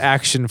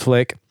 action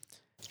flick.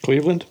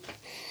 Cleveland?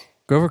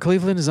 Grover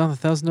Cleveland is on the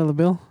 $1,000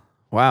 bill.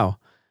 Wow.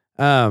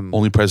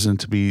 Only president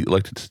to be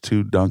elected to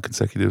 2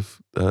 non-consecutive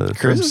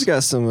Chris has terms.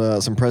 got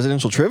some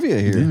presidential trivia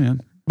here. Yeah,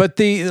 man. But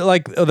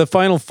the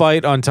final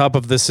fight on top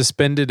of the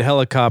suspended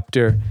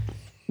helicopter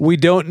we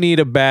don't need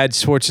a bad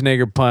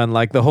Schwarzenegger pun.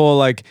 Like the whole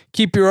like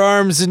keep your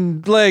arms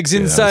and legs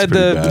inside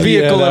pretty the bad.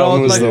 vehicle Yeah, at that all.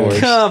 one was Like, the worst.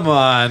 come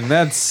on,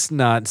 that's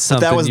not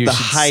something was you the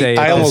should height say. of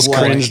I almost like-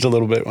 cringed a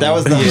little bit. That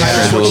was the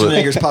height of a little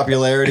bit. Schwarzenegger's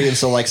popularity, and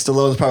so like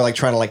Stallone's probably like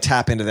trying to like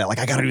tap into that. Like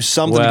I got to do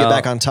something to Well- get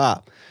back on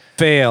top.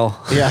 fail.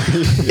 Yeah,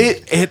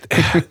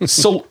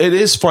 So it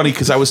is funny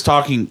because I was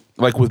talking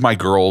like with my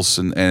girls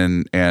and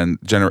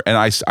Jenner, and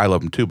I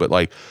love them too, but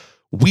like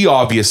we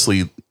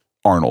obviously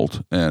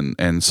Arnold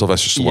and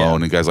Sylvester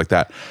Stallone and guys like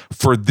that.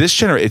 For this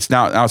generation, it's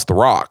now it's The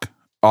Rock.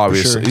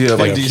 Obviously, sure. yeah, Vin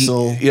like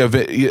Diesel.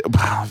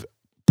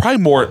 probably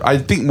more. I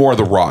think more of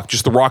The Rock.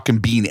 Just The Rock can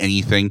be in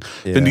anything.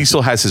 Vin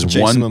Diesel has his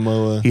Jason one.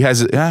 Momoa. He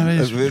has it.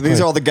 These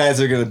are all the guys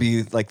that are going to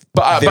be like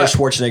But their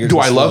Schwarzenegger. do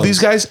I love these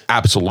guys?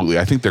 Absolutely.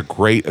 I think they're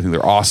great. I think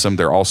they're awesome.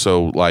 They're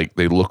also like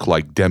they look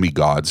like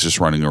demigods just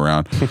running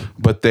around.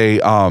 But they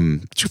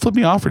did you flip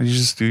me off or did you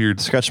just do your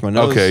Scratch my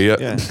nose. Okay,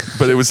 yeah.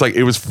 But it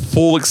was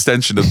full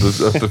extension of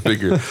the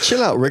figure.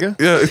 Chill out, Rigga.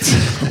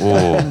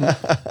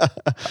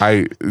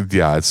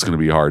 Yeah, it's gonna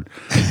be hard.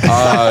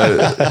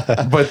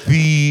 But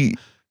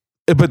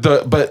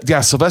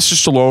Sylvester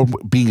Stallone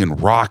being in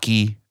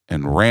Rocky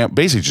and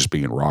basically just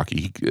being in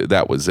Rocky,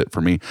 that was it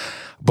for me.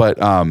 But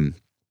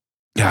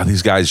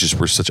these guys just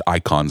were such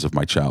icons of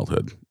my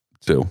childhood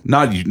too.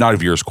 Not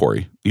of yours,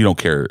 Corey. You don't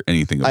care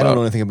anything about. I don't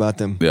know anything about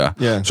them. Yeah,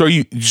 Yeah.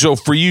 So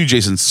for you,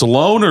 Jason,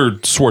 Stallone or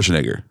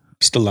Schwarzenegger?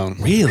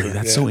 Stallone. Really,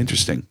 that's so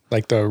interesting.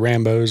 Like the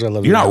Rambos. I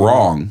love. You're the not Rambo.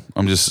 wrong.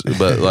 I'm just,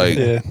 but like,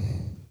 Yeah.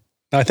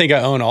 I think I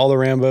own all the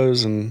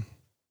Rambos, and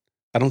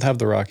I don't have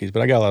the Rockies,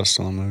 but I got a lot of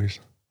Stallone movies.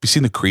 you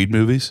seen the Creed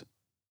movies?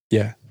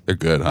 Yeah. They're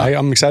good. Huh?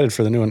 I'm excited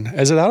for the new one.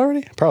 Is it out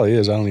already? Probably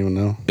is. I don't even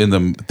know. In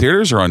the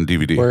theaters or on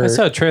DVD? Where I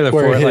saw a trailer for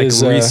where it like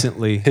his,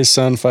 recently. his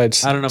son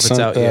fights. I don't know if it's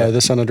out yet.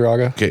 The son of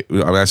Drago. Okay,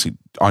 I'm asking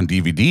on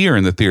DVD or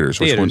in the theaters?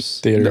 Which one? Theaters.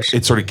 Theaters.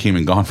 It sort of came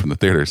and gone from the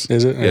theaters.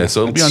 Is it? Yeah,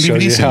 so it'll be That on shows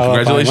DVD you soon. how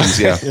I find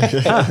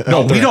Congratulations. Yeah.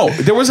 No, we don't.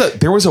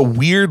 There was a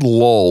weird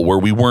lull where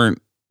we weren't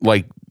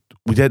like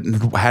we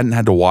hadn't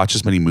had to watch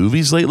as many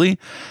movies lately.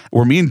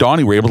 Where me and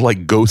Donnie were able to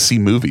like go see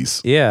movies.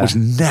 Yeah. which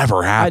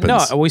never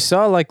happens. No, we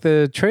saw like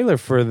the trailer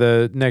for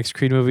the next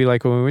Creed movie,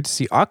 like when we went to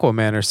see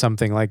Aquaman or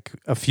something, like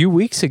a few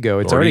weeks ago.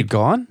 It's already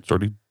gone. It's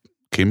already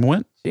came and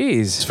went.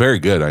 It's Jeez. very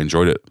good. I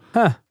enjoyed it.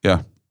 Huh.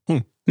 Yeah.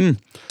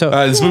 So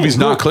This movie's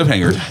not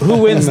cliffhanger.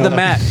 who wins the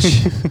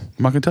match? I'm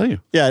not gonna tell you.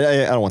 Yeah,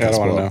 I don't want I that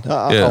don't wanna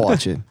spoiled. Yeah. I'll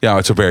watch it. Yeah,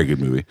 it's a very good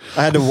movie.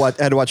 I had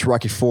to watch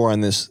Rocky 4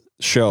 on this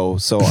show,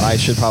 so I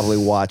should probably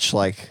watch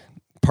like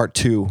part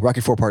 2,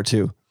 Rocky 4 part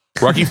 2.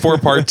 Rocky 4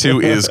 Part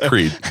 2 is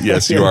Creed.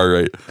 Yes, you are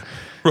right.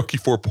 Rocky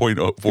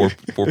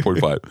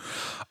 4.5.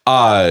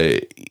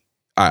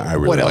 I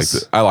really What liked else?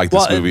 it. I like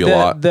this movie a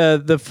lot.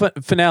 The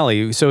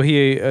finale. So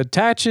he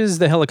attaches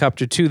the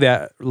helicopter to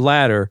that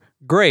ladder.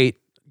 Great,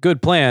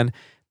 good plan.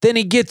 Then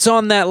he gets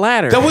on that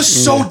ladder. That was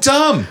so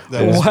dumb.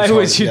 Why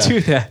would you do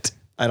that?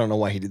 I don't know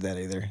why he did that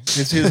either.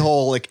 His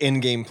whole like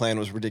end game plan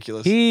was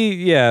ridiculous.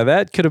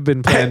 That could have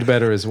been planned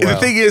better as And well. the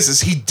thing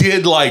is he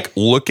did like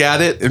look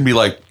at it and be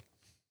like,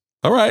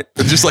 all right,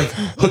 and just like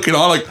hook it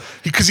on, like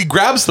because he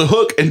grabs the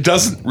hook and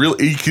doesn't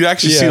really. You can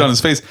actually see it Yeah. on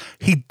his face.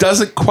 He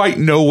doesn't quite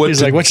know what He's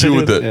to like, what do should I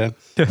with do? it.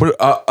 Yeah.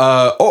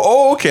 But,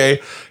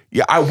 okay,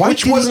 yeah.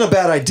 Which wasn't a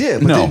bad idea,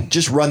 but No. then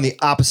just run the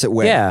opposite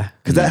way. Yeah.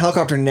 Because that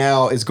helicopter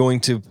now is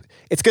going to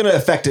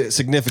affect it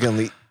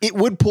significantly. It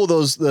would pull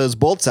those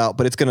bolts out,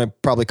 but it's going to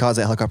probably cause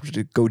that helicopter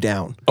to go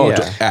down.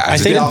 Yeah. I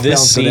as think it- off this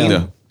balance it scene.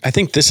 out. I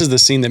think this is the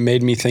scene that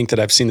made me think that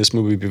I've seen this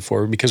movie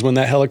before because when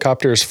that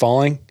helicopter is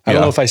falling, I don't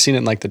Yeah. know if I've seen it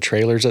in like the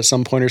trailers at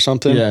some point or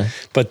something. Yeah.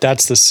 But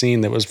that's the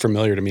scene that was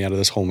familiar to me out of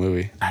this whole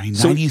movie. I mean,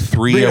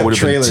 93. I would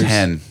have been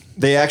 10.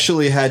 They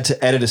actually had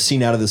to edit a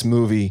scene out of this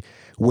movie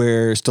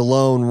where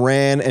Stallone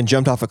ran and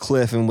jumped off a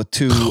cliff and with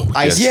two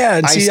ice, Yeah,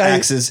 and ice see,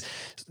 axes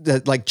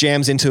that like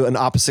jams into an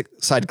opposite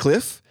side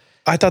cliff.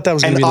 I thought that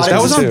was going And to be the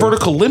That was on too.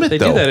 Vertical Limit, They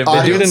though. do that in do it in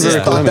Audiences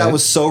Vertical thought Limit. that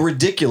was so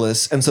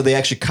ridiculous, and so they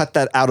actually cut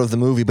that out of the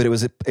movie, but it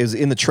was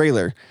in the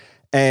trailer.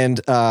 And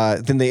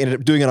then they ended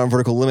up doing it on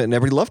Vertical Limit, and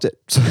everybody loved it.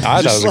 So I thought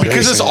it was a great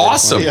Because it's scene.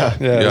 awesome. Yeah.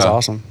 Yeah, it was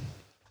awesome.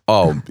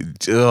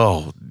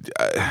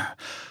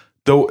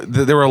 Though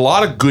there were a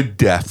lot of good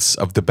deaths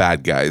of the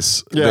bad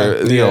guys. Yeah.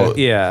 There- you know,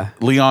 Yeah.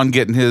 Leon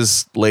getting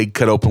his leg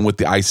cut open with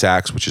the ice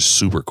axe, which is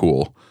super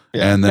cool.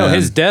 And then No,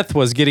 his death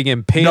was getting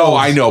impaled. no,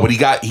 I know, but he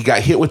got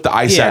hit with the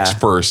ice Yeah. axe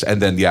first, and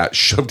then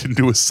shoved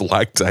into a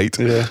stalactite.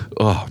 Yeah.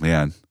 Oh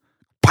man,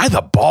 by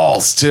the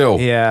balls too.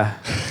 Yeah.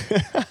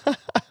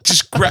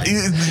 Just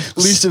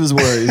least of his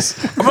worries.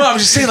 I'm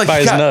just saying, like By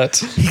he his got,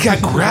 nuts. He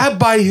got grabbed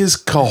by his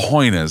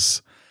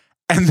cojones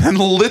and then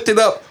lifted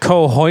up.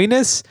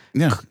 Cojones?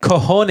 Yeah,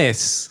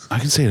 Cojones. I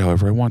can say it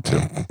however I want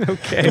to.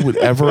 Okay.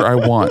 Whatever I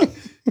want.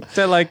 Is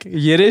that like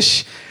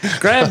Yiddish?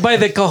 Grabbed by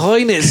the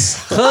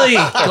cojones. Hey,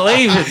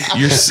 David.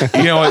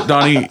 You know what,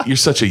 Donnie? You're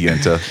such a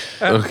yenta.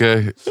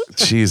 Okay,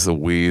 jeez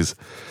Louise.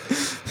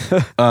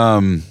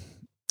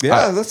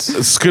 Yeah, that's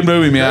It's a good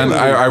movie, man.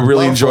 I really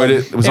Lot of enjoyed fun.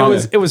 it. It was on.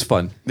 It was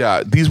fun.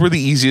 Yeah, these were the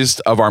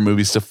easiest of our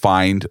movies to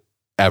find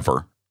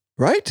ever.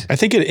 right. I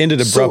think it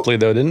ended abruptly,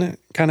 though, didn't it?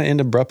 Kind of end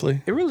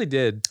abruptly. It really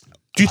did.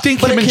 Do you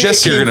think But him and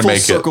Jesse are going to full make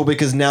it? circle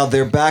because now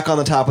they're back on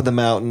the top of the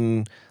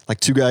mountain, like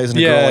two guys and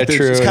a Yeah, girl. Like,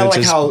 true. It's kind It of like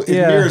just- how it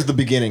Yeah. mirrors the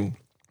beginning.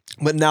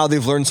 But now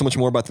they've learned so much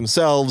more about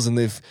themselves and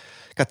they've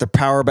got their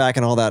power back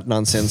and all that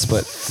nonsense.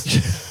 But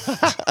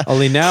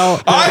Only now,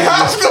 I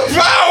have the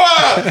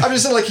power! I'm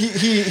just saying, like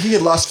he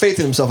had lost faith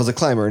in himself as a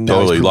climber, and now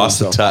Totally he's proven lost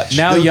the himself. touch.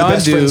 now They're the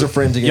best friends Yondu, are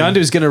friends again.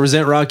 Yondu's going to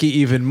resent Rocky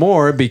even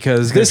more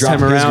because this drop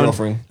time his around,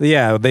 girlfriend.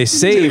 yeah, they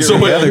saved So the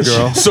what, other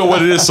girl. so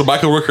what it is, so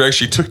Michael Rooker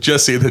actually took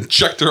Jesse and then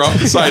chucked her off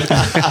the side.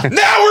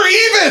 Now we're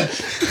even!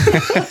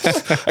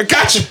 I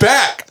got you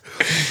back.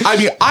 I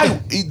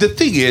mean, the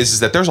thing is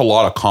that there's a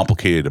lot of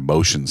complicated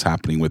emotions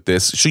happening with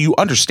this. So you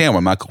understand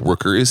why Michael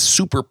Rooker is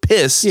super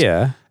pissed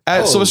Yeah.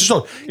 at Sylvester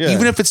Stallone. yeah.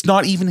 Even if it's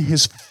not even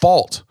his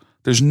fault.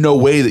 There's no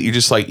way that you're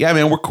just like, yeah,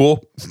 man, we're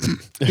cool.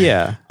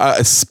 Yeah.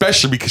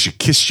 Especially because she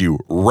kissed you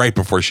right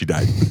before she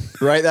died.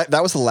 Right?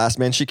 That was the last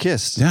man she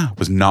kissed. Yeah, it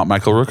was not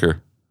Michael Rooker.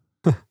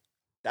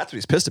 That's what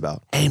he's pissed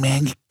about. Hey,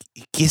 man,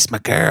 you kissed my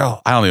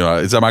girl. I don't even know.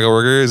 Is that Michael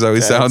Rooker? Is that what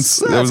he sounds?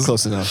 That That's was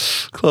close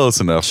enough. close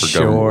enough for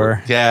Sure. government work.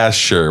 Yeah,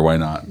 sure. Why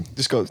not?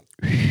 Just go.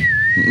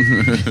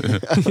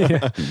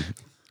 Yeah.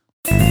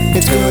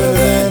 It's good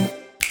then.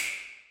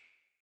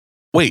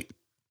 Wait,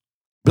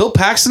 Bill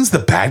Paxton's the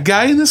bad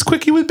guy in this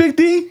Quickie with Big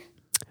D?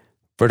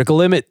 Vertical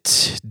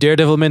Limit.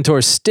 Daredevil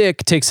mentor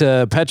Stick takes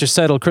a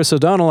patricidal Chris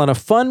O'Donnell on a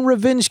fun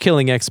revenge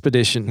killing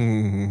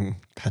expedition.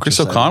 Chris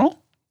O'Connell?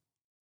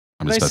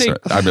 I'm just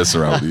messing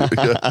around with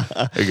you.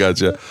 I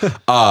gotcha.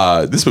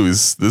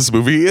 This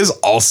movie is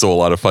also a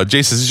lot of fun.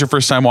 Jason, is this your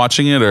first time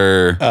watching it,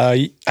 or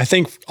I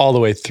think all the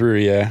way through.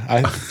 Yeah,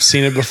 I've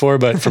seen it before,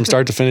 but from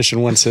start to finish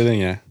in one sitting.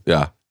 Yeah,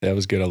 yeah? that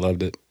was good. I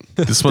loved it.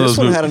 This one of This those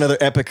one movies. had another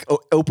epic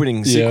opening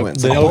Yeah,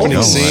 sequence. the Like, opening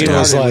both of them scene started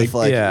was with,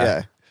 like-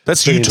 Yeah.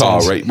 That's pretty Utah,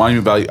 intense. right?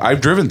 Monument Valley. I've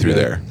driven through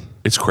there.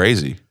 It's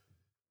crazy.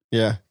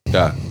 yeah.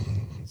 Yeah.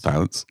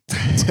 Silence.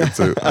 It's good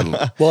too.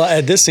 Well,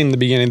 at this scene in the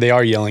beginning, they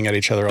are yelling at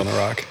each other on the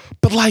rock.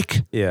 But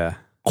like Yeah.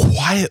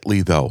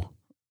 quietly though.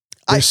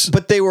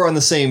 But they were on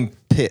the same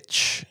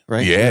pitch,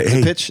 right? Yeah, Is it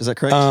hey. pitch? Is that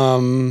correct?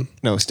 No,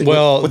 what's the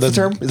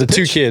term? Is The it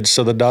two pitch? kids,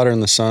 so the daughter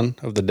and the son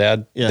of the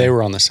dad, Yeah. they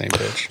were on the same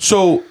pitch.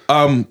 So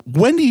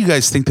when do you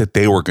guys think that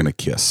they were gonna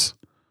kiss?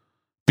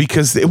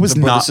 Because it was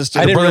The brother, not. sister?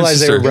 I didn't brother and realize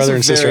they were sister. brother and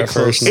It's a sister very at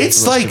first. close-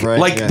 It's like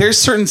Right, yeah. there's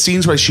certain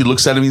scenes where she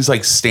looks at him, he's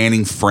like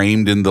standing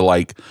framed in the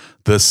like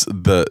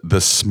the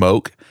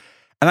smoke.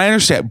 And I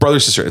understand brother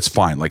sister, it's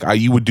fine. Like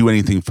you would do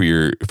anything for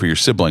your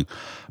sibling,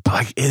 but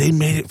like they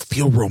made it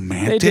feel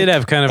romantic. They did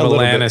have kind of A a, little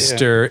bit,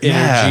 Lannister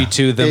yeah. energy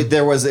to them.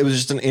 It was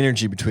just an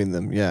energy between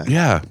them. Yeah.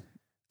 Yeah,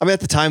 I mean, at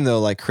the time though,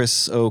 like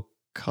Chris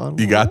O'Connell.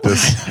 you got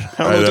this.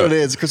 I don't know what it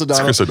is. Chris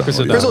O'Donnell. It's Chris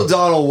O'Donnell. Chris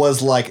O'Donnell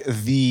was like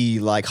the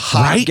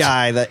hot Right?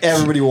 guy that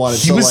everybody wanted.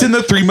 He So, was like, in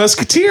the Three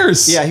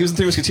Musketeers. Yeah, he was in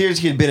Three Musketeers.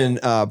 He had been in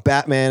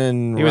Batman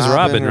and He was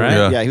Robin, right?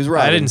 Yeah. Yeah, he was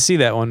Robin. I didn't see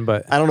that one,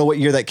 but I don't know what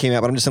year that came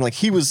out, but I'm just saying like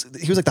he was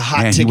like the hot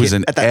Man, he ticket was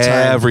in at that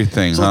time.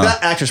 everything, So like, huh?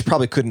 that actress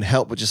probably couldn't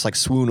help but just like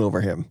swoon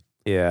over him,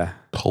 yeah.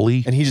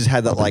 Tully. and he just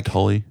had that like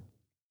Tully.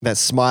 that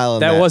smile.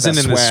 And That wasn't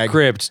that in the swag.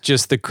 script.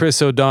 Just the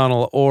Chris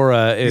O'Donnell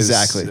aura is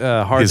Exactly.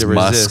 hard His to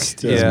musk,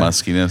 resist. his Yeah.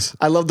 muskiness.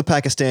 I love the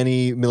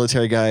Pakistani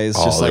military guys.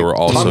 Oh, just they like, were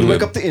all time so to look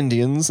good. up the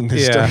Indians and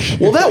they Yeah. start.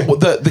 Well,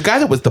 the guy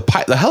that was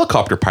the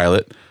helicopter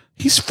pilot,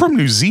 he's from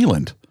New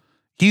Zealand.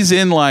 He's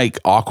in like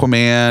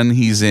Aquaman.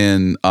 He's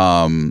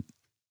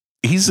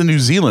a New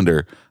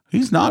Zealander.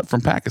 He's not from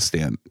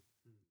Pakistan.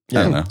 I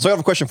don't know. So I have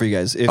a question for you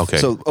guys.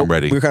 Okay, I'm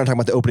ready. We were kind of talking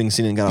about the opening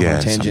scene and got off on a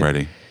Yes, tangent. I'm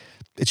ready.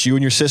 It's you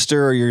and your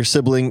sister or your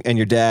sibling and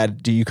your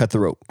dad. Do you cut the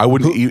rope? I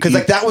wouldn't. Because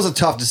like that was a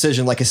tough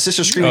decision. Like his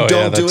sister screaming, Oh, yeah,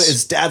 "Don't do it!" that's-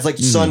 His dad's like,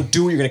 "Son,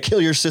 do it. You're gonna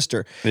kill your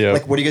sister." Yeah.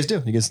 Like, what do you guys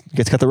do? You guys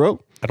cut the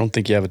rope? I don't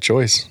think you have a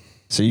choice.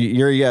 So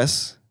you're a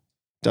yes,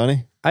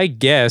 Donnie. I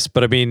guess,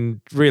 but I mean,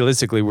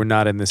 realistically, we're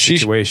not in this She-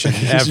 situation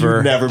You'd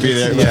ever. never be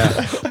there.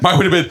 Yeah. Mine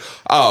would have been,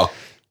 oh,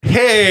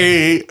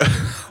 hey,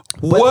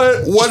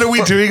 what are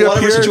we doing up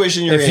Whatever here?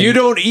 situation you're If in, you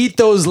don't eat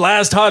those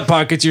last hot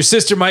pockets, your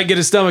sister might get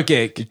a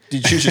stomachache. did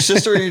you choose your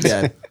sister or your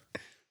dad?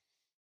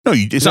 No,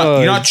 it's not.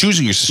 You're not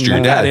choosing your sister. Your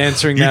You're dad. not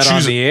answering You're that on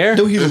choosing- the air.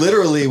 No, he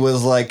literally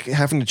was like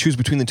having to choose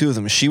between the two of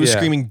them. She was Yeah.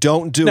 screaming,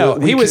 "Don't do No,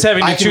 it." he was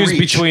having I to can choose reach.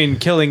 between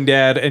killing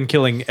dad and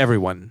killing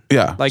everyone.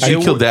 Yeah, Like she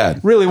it killed dad.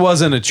 Really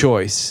wasn't a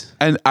choice.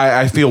 And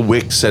I feel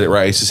Wick said it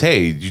right. He says,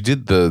 "Hey, you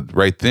did the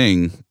right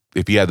thing.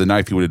 If he had the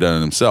knife, he would have done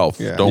it himself.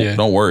 Yeah.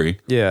 Don't worry."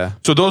 Yeah.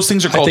 So those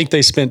things are I called. think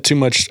they spent too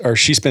much, or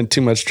she spent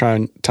too much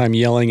time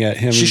yelling at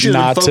him She should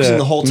have not been focusing to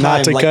the whole time,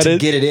 not to like cut to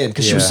it. get it in,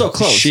 because she was Yeah. so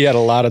close. She had a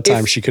lot of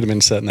time. If- She could have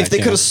been setting that. if they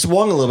cam. could have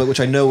swung a little bit,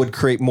 which I know would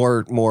create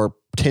more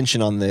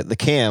tension on the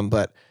cam,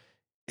 but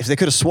if they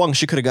could have swung,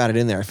 she could have got it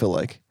in there. I feel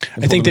like.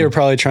 I think they were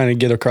probably trying to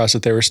get across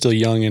that they were still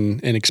young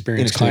and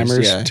inexperienced Inexperienced,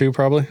 climbers yeah. too,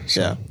 probably.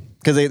 So. Yeah.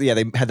 Because they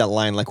had that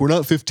line like, we're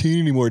not 15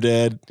 anymore,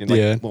 Dad. And like,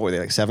 Yeah. what were they,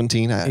 like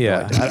 17? I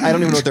Yeah. don't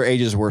even know what their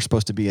ages were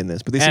supposed to be in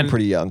this, but they seem And-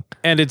 pretty young.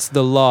 And it's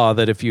the law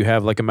that if you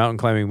have like a mountain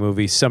climbing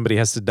movie, somebody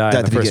has to die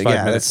in the first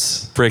 5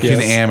 minutes. Freaking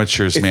Yes.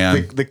 amateurs, It's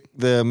man.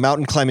 the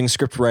mountain climbing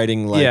script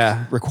writing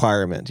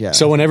requirement. Yeah.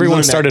 So when You everyone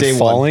learn that started day one.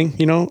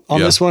 falling, on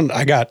Yeah. this one,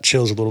 I got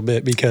chills a little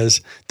bit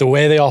because the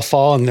way they all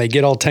fall and they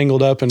get all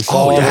tangled up and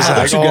fall. Oh, I was yeah, like,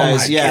 those two oh guys.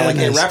 my Yeah, like it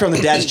goodness. wrapped around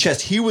the dad's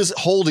chest. He was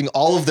holding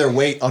all of their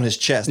weight on his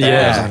chest.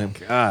 That was on him.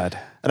 God.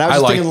 And I was I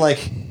like- thinking,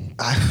 like,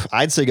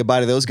 I'd say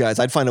goodbye to those guys.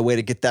 I'd find a way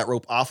to get that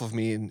rope off of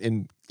me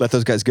and let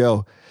those guys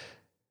go.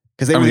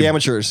 Because they were mean, the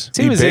amateurs.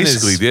 He He was in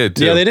basically his- did,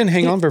 too. Yeah, they didn't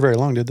hang on for very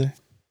long, did they?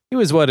 He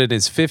was what, in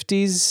his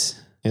 50s?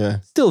 Yeah.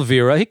 Still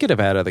Vera. He could have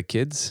had other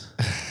kids.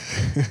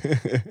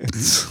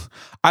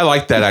 I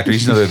like that actor.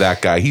 He's another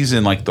that guy. He's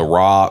in like The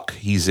Rock.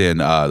 He's in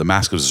The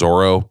Mask of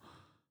Zorro.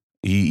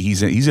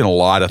 He's in a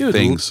lot of Dude,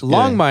 things,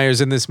 Longmire's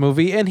in this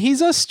movie, and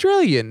he's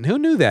Australian. Who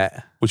knew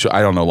that? which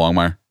I don't know.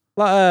 Longmire.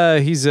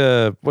 He's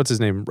what's his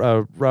name?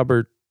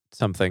 Robert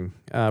something.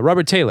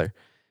 Robert Taylor.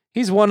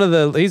 He's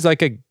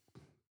like a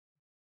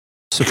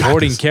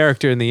supporting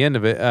character in the end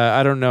of it.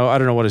 I don't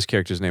know what his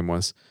character's name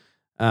was.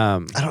 I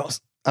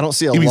don't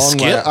see a You mean Longmire.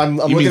 Skip? I'm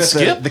You looking mean at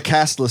Skip? the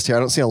cast list here. I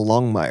don't see a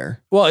Longmire.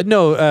 Well,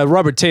 no,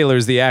 Robert Taylor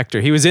is the actor.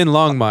 He was in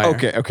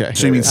Longmire. Okay.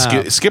 So you mean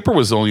Skipper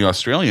was the only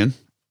Australian?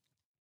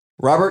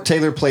 Robert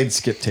Taylor played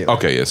Skip Taylor.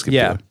 Okay, yeah, Skipper.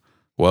 Yeah.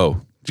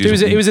 Whoa. He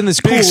was in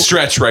this big cool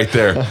stretch right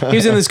there. he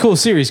was in this cool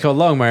series called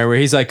Longmire where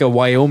he's like a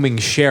Wyoming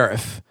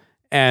sheriff,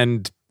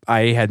 and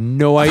I had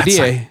no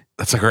idea.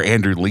 That's like our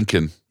Andrew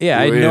Lincoln. Yeah,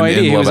 I had in- no in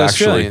idea he was Love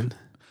Actually. Australian.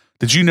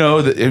 Did you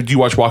know that? Do you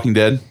watch Walking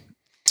Dead?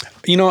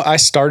 I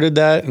started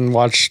that and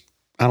watched,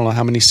 I don't know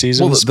how many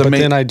seasons, the but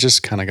main- then I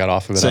just kind of got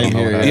off of it. I Same don't know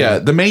here, what Yeah,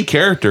 happened. the main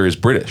character is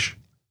British.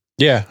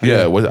 Yeah.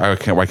 Yeah, why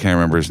can't I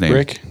remember his name?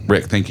 Rick?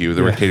 Rick, thank you.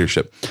 The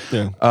dictatorship.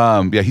 Yeah.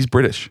 Yeah, he's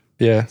British.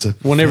 Yeah.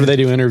 Whenever they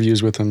do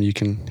interviews with him, he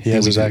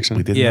has his We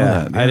accent. didn't know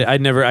Yeah,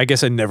 that. I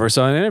guess I never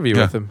saw an interview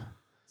Yeah. with him.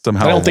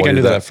 Somehow I don't think I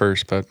avoided knew that at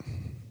first, but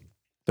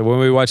So when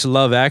we watched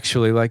Love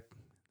Actually, like,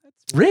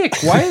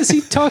 Rick, why is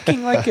he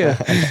talking like a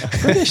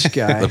British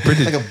guy? The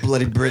British. Like a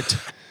bloody Brit.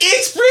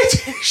 It's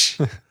British.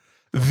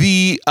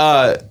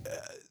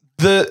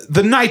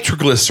 The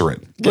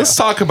nitroglycerin. Let's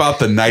talk about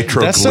the that stuff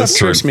nitroglycerin.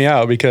 trips me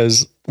out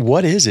because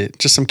what is it?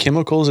 Just some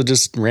chemicals that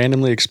just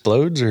randomly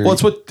explodes? Or Well,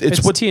 it's what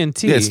It's what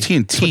TNT. Yeah, it's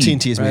TNT. That's what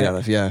TNT is made Right. out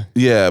of, yeah.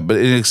 Yeah, but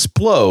it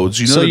explodes.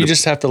 You know, so that you the-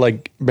 just have to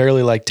like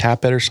barely like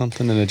tap it or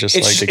something and it just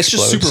It's like just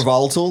explodes. super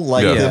volatile.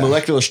 Like Yeah. the Yeah.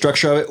 molecular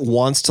structure of it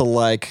wants to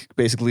like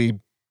basically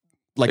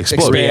like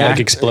Explode. expand. Like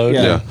explode.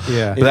 Yeah.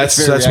 Yeah. But that's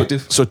It's very what.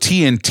 reactive. So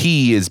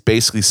TNT is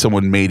basically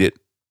someone made it.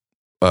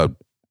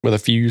 With a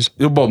fuse.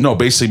 Well, no,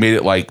 basically made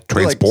it like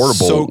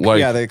transportable.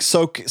 They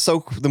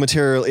soak the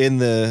material in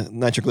the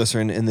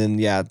nitroglycerin and then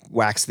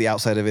wax the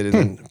outside of it and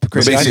then but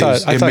create basically, I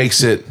fumes. thought- it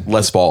makes it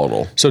less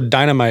volatile. So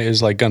dynamite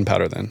is like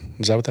gunpowder then.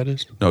 Is that what that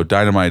is? No,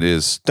 dynamite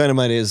is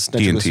Dynamite is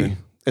nitroglycerin.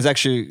 It's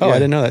actually Oh, I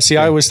didn't know that. See,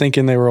 I was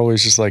thinking they were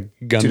always just like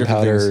different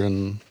gunpowder things.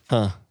 and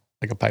Huh.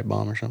 like a pipe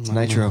bomb or something.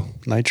 Nitro.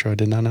 Nitro. I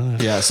did not know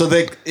that. Yeah, so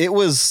it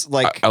was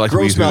like I like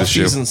gross reading through this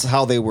shit. malfeasance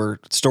how they were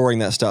storing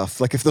that stuff.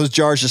 Like if those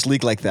jars just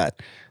leak like that.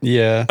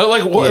 Yeah.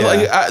 like what? Yeah.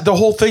 Like the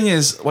whole thing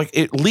is like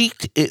it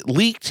leaked. It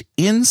leaked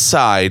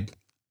inside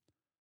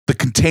the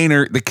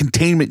container, the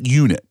containment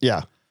unit,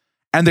 Yeah.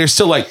 and they're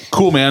still like,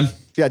 "Cool, man."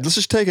 Yeah, let's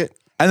just take it.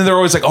 And then they're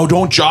always like, "Oh,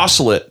 don't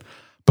jostle it."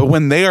 But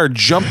when they are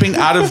jumping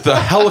out of the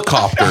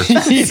helicopter,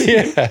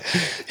 Yeah.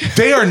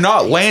 they are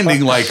not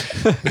landing like,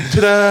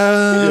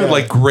 ta-da,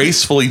 like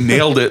gracefully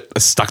nailed it,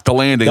 stuck the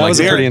landing. That like was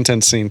a they're- pretty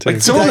intense scene too.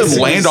 Like some of That them scene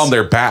land is- on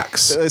their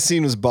backs. That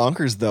scene was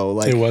bonkers though.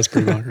 Like It was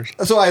pretty bonkers.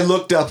 So I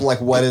looked up like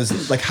what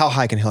is like how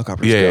high can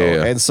helicopters Yeah, go? yeah,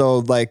 yeah. And so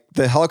like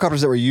the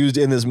helicopters that were used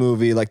in this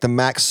movie, like the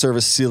max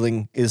service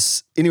ceiling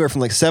is anywhere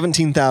from like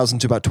 17,000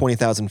 to about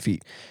 20,000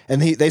 feet.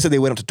 And they said they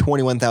went up to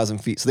 21,000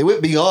 feet. So they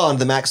went beyond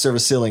the max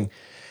service ceiling.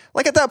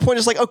 Like at that point,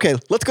 it's like, okay,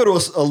 let's go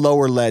to a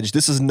lower ledge.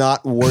 This is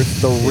not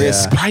worth the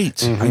risk.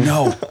 Right. I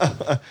know.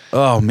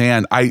 Oh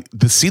man.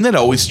 The scene that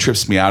always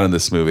trips me out in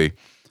this movie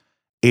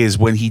is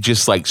when he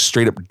just like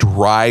straight up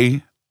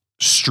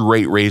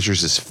straight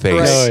razors his face.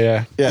 Right. Oh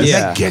yeah. Yeah. Does Yeah.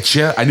 that get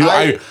you? I knew.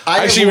 I I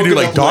have actually even knew woken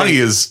like up Donnie late.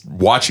 is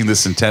watching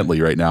this intently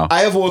right now.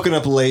 I have woken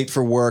up late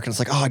for work and it's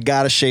like, oh, I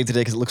gotta shave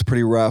today because it looks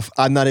pretty rough.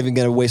 I'm not even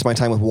gonna waste my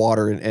time with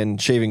water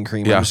and shaving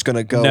cream. Yeah. I'm just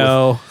gonna go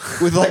No.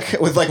 with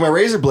my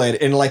razor blade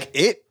and like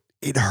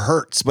it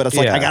hurts, but it's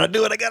like Yeah. I gotta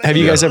do it. I gotta. Have do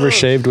you it. guys ever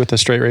shaved with a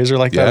straight razor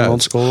like that, Yeah. an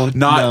old school one?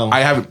 No. I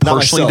haven't Not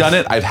personally myself. done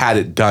it. I've had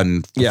it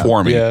done Yeah.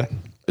 for me. Yeah.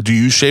 Do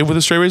you shave with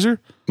a straight razor?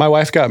 My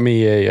wife got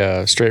me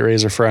a straight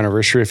razor for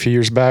anniversary a few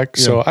years back.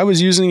 So I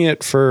was using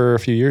it for a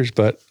few years,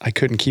 but I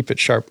couldn't keep it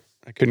sharp.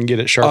 I couldn't get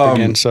it sharp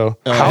again. So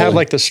I had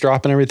like the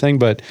strop and everything,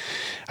 but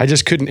I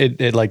just couldn't.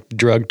 It like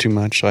drug too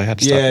much, so I had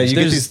to stop. Yeah, you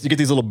get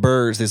these little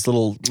burrs, these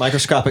little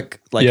microscopic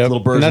little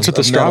burrs. And that's what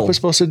the strop was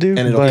supposed to do.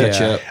 And it'll but catch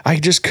you up. I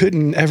just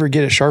couldn't ever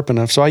get it sharp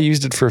enough, so I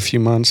used it for a few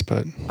months.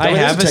 But I mean,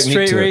 have a there's a technique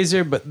straight to it.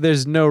 razor, but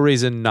there's no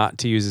reason not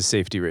to use a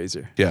safety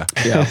razor. Yeah.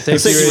 Yeah,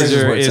 Safety razor's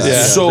razor where it's is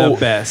at. So- the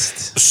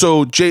best.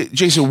 So,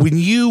 Jason, when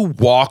you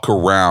walk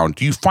around,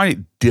 do you find it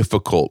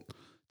difficult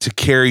to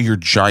carry your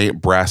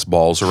giant brass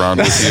balls around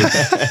with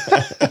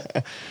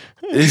you?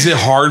 Is it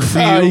hard for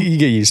you? you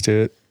get used to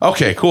it.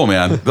 Okay, cool,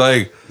 man.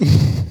 Like,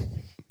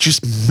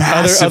 just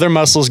massive. Other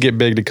muscles get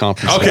big to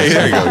compensate. Okay,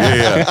 there you go.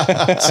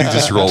 Yeah. So you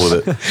just roll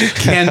with it.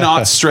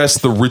 Cannot stress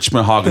the rich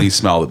mahogany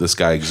smell that this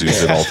guy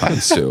exudes at all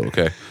times, too.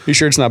 Okay. You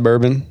sure it's not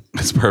bourbon?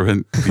 It's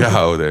bourbon. Yeah,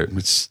 oh, there.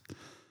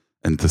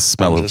 And the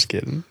smell I'm of just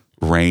kidding.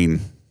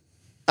 rain.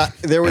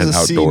 There was and a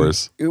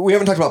outdoors. scene. We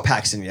haven't talked about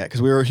Paxton yet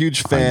because we were a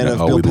huge fan of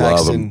Bill we love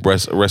Paxton. him.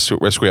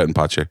 Resquiat and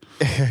Pache.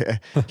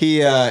 He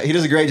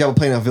does a great job of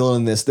playing a villain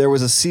in this. There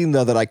was a scene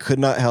though that I could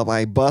not help.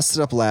 I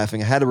busted up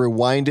laughing. I had to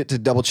rewind it to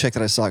double check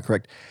that I saw it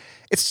correct.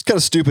 It's kind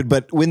of stupid,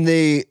 but when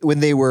they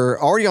were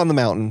already on the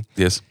mountain,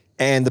 Yes.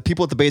 and the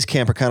people at the base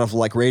camp are kind of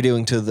like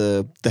radioing to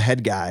the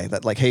head guy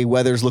that like, hey,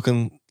 weather's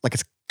looking like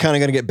it's kind of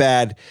going to get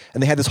bad.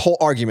 And they had this whole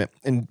argument,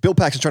 and Bill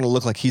Paxton's trying to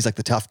look like he's like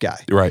the tough guy,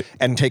 Right.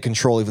 and take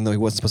control even though he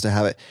wasn't supposed to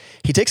have it.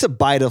 He takes a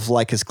bite of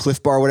like his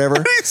Cliff Bar or whatever.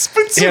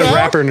 He had a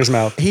wrapper in his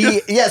mouth.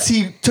 He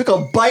took a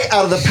bite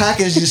out of the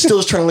package. He's still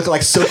just trying to look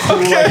like so cool.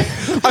 Okay.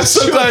 Like, I'm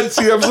so glad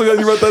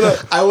you brought that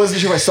up. I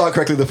wasn't sure if I saw it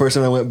correctly the first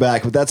time I went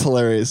back, but that's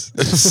hilarious.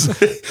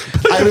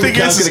 I don't think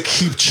I was going to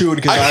keep chewing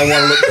because I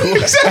want to look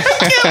cool.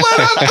 I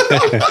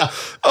can't let him.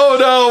 Oh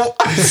no!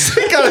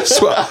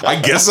 I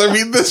guess I'm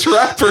eating this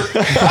wrapper.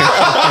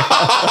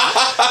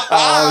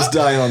 I was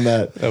dying on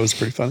that. That was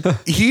pretty fun.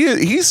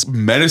 He's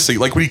menacing.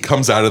 Like when he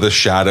comes out of the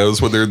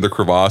shadows when they're in the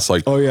crevasse.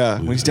 Like Oh yeah,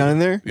 when he's down in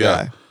there,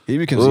 Yeah. he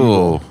becomes Ooh.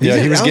 evil. Yeah,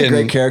 he was that a getting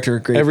great character.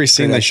 Great, Every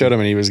scene great they action. showed him,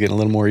 and he was getting a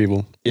little more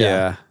evil.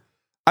 Yeah.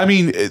 I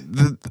mean,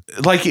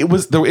 it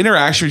was the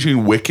interaction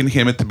between Wick and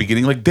him at the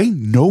beginning. Like they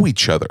know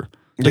each other.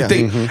 Like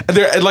Yeah.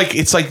 they're like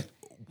it's like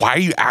why are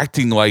you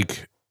acting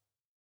like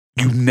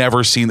you've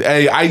never seen?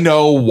 I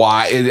know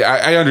why.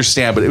 I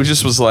understand, but it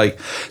was like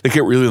they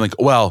get really like,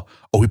 well,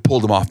 we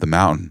pulled him off the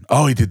mountain.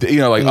 Oh, he did.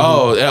 Like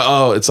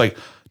oh, it's like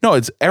no,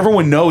 it's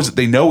everyone knows that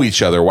they know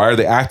each other. Why are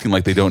they acting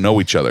like they don't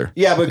know each other?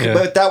 Yeah,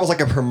 but that was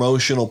like a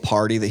promotional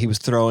party that he was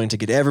throwing to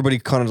get everybody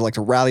kind of like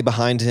to rally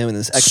behind him in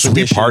this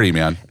expedition. Sweet party,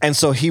 man. And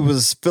so he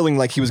was feeling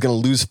like he was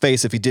going to lose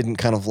face if he didn't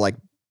kind of like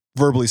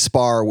verbally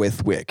spar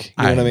with Wick.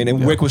 You know what I mean?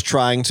 And Wick was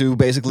trying to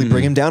basically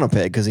bring him down a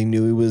peg because he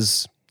knew he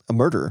was a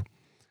murderer.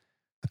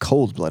 A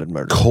cold-blooded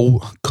murderer.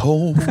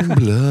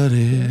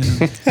 Cold-blooded.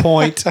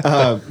 Point.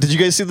 Did you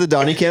guys see the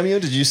Donnie cameo?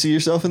 Did you see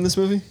yourself in this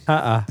movie?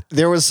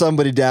 There was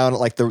somebody down at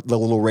like the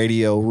little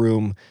radio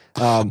room.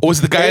 Was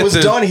the guy it at was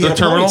the- Donnie. He the had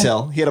a terminal?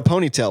 ponytail. He had a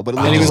ponytail, but it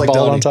And he looked was like bald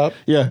Donnie. on top.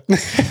 Yeah.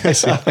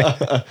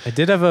 I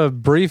did have a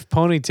brief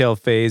ponytail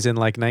phase in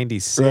like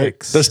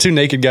 96. Those two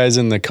naked guys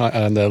in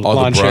the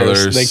lawn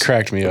chairs, they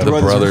cracked me up. The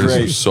brothers were brothers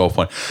great. were so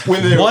fun.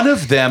 When they- One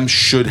of them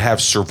should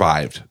have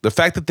survived. The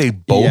fact that they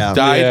both Yeah.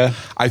 died, Yeah.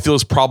 I feel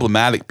is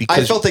problematic I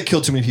because felt they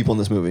killed too many people in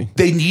this movie.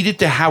 they needed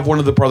to have one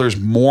of the brothers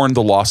mourn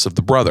the loss of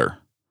the brother.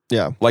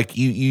 Yeah. Like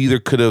you either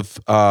could have,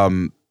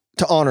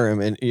 To honor him.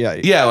 And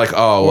yeah. like,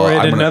 oh, Or well, in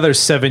I'm gonna- another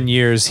 7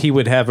 years, he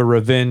would have a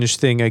revenge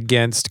thing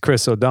against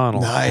Chris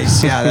O'Donnell.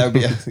 Nice. Yeah, that would be.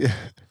 Yeah.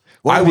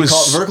 What I would we was-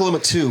 call it? Vertical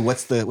limit 2.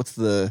 What's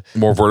the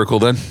more vertical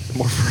then.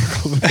 more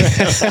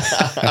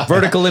vertical?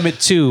 Vertical limit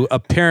 2.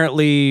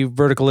 Apparently,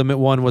 vertical limit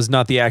 1 was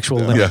not the actual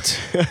limit.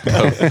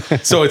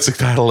 So it's the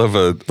title of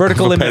a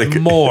Vertical of a limit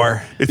Panic-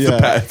 more. It's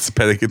Yeah. it's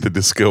Panic at the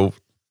Disco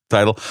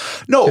title.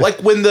 No, like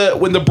when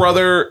the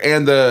brother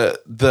and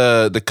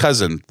the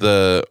cousin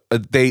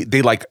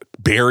they like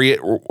bury it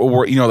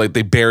or like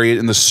they bury it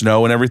in the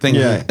snow and everything.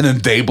 Yeah. And then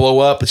they blow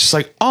up. It's just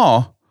like,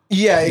 oh,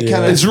 Yeah, it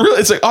kind of. it's real.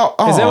 It's like, oh,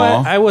 Is that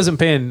what I wasn't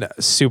paying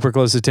super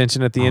close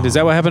attention at the end? Is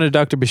that what happened to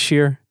Dr.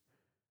 Bashir?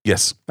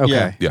 yes.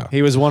 Okay. Yeah.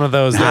 He was one of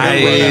those. that-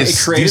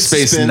 Nice. It created Deep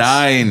Space suspense.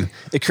 Nine.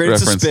 It created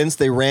reference. suspense.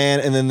 They ran,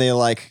 and then they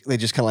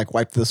just kind of like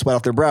wiped the sweat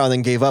off their brow, and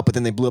then gave up. But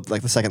then they blew up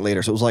like the second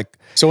later. So it was like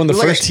So when it the was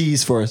like first a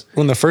tease for us.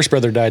 when the first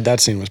brother died,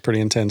 that scene was pretty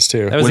intense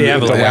too. That was When the the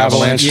avalanche.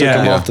 avalanche took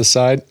him Yeah. off the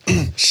side.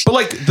 But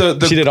like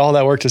the She did all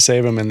that work to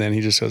save him, and then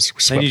he just goes.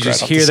 And swept you right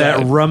just off the hear that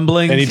side.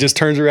 rumbling. and he just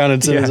turns around and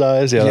it's in his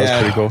eyes. Yeah, that Yeah.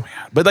 was pretty cool.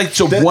 but like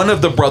so one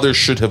of the brothers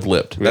should have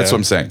lived. That's Yeah. what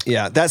I'm saying.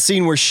 Yeah, that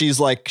scene where she's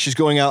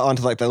going out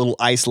onto like that little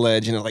ice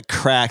ledge, and it like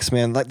cracks,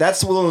 man. Like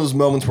that's one of those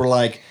moments where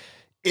like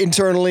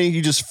internally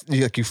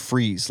you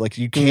freeze. Like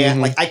you can't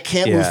like I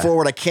can't move Yeah.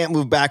 forward. I can't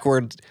move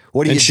backward.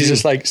 What do you And she's do?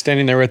 just like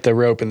standing there with the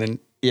rope, and then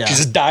Yeah. she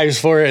just dives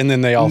for it, and then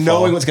they all fall.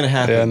 knowing what's gonna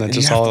happen. Yeah, and then you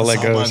just have all to let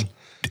solve goes. one.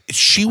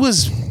 She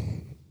was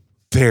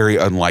very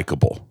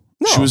unlikable.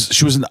 No.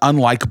 She was an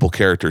unlikable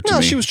character to No,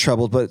 me. she was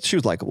troubled, but she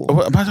was likable.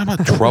 I'm not talking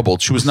about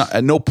troubled. She was not.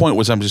 At no point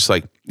was I'm just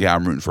like, yeah,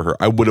 I'm rooting for her.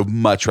 I would have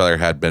much rather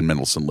had Ben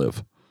Mendelsohn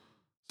live.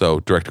 So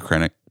director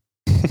Krennic.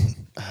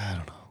 I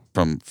don't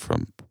know.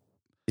 From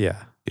yeah.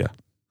 Yeah,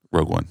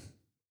 Rogue One.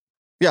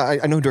 Yeah,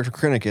 I know who Dr.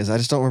 Krennic is. I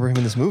just don't remember him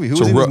in this movie. Who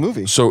was in this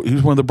movie? So he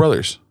was one of the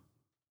brothers.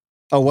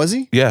 Oh, was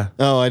he? Yeah.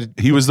 Oh,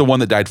 He was the one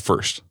that died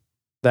first.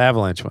 The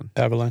Avalanche one.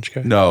 Avalanche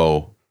guy.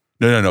 No.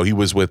 He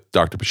was with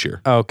Dr.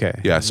 Bashir. Oh, okay.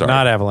 Yeah, sorry.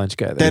 Not Avalanche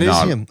guy. that is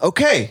not- him.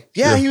 Okay.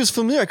 Yeah, Yeah. he was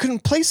familiar. I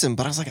couldn't place him,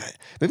 but I was like,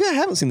 maybe I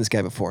haven't seen this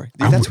guy before.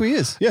 That's who he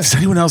is. Yeah. Does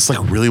anyone else like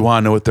really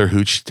want to know what their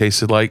hooch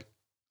tasted like?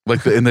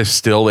 Like in the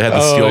still, they had the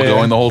Oh, still yeah.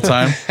 going the whole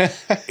time.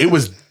 It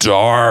was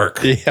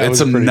dark. Yeah, it It's was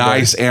some pretty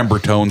nice amber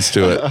tones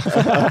to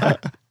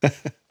it.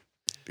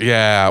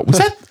 Yeah. Was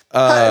that?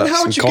 And how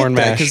some would you corn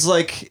get that? mash. Because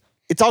like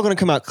it's all going to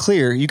come out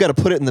clear. You got to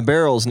put it in the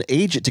barrels and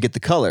age it to get the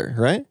color,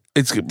 right?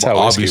 It's how whiskey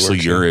obviously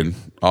works, urine.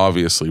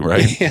 Obviously,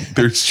 right?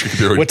 They're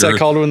What's that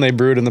called when they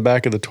brewed in the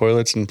back of the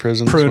toilets in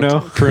prisons?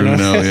 Pruno.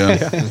 Pruno,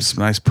 yeah.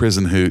 Some nice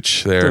prison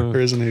hooch there.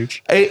 Prison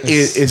hooch.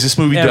 Is this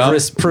movie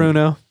Everest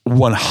Pruno. dumb?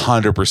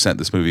 100%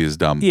 this movie is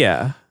dumb.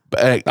 Yeah.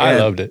 But, I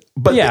loved it.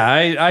 But Yeah,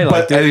 I But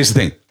liked that it. is the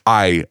thing.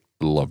 I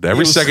loved every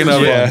was second super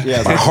of fun. it.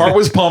 Yeah, My it's heart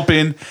was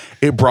pumping.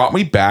 It brought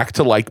me back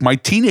to like my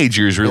teenage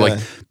years where like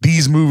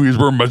these movies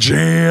were my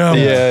jam.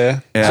 Yeah.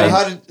 And So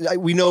how did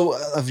we know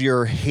of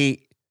your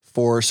hate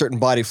for certain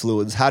body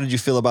fluids? How did you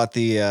feel about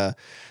the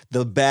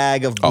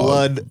bag of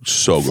blood?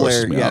 so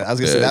flare? grossed me Yeah, out. I was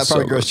gonna say Yeah, that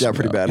probably so grossed you out grossed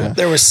pretty me out. bad. Huh?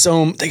 There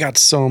was they got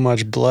so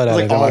much blood out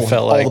Like of him. I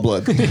felt like all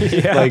the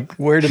blood. like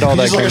where did all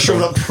that He's like come a showed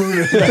from? up pruning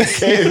in that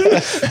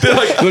cave. They're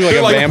like, Looked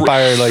like they're a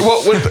vampire, like-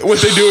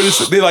 what they do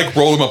is they like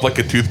roll him up like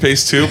a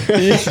toothpaste tube.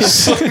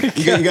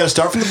 You got to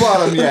start from the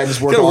bottom, yeah, and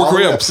just work Gotta all work the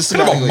way way up. up Kind of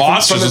systematically. a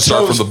monster From to the start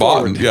from toes the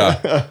bottom. forward.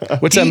 Yeah.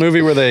 What's that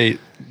movie where the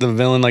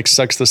villain like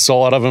sucks the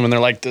soul out of him and they're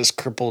like this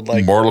crippled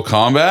like Mortal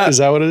Kombat. is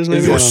that what it is?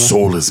 Maybe? I Your don't know.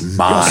 soul is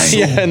mine.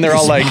 Yeah, and they're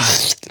all like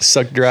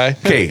sucked dry.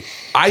 Okay,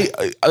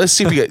 let's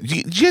see if we get. Do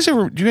you guys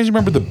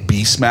remember the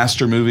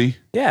Beastmaster movie?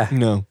 Yeah.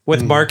 No.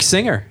 With Mark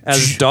Singer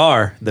as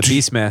Dar, the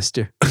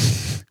Beastmaster.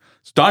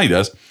 Donnie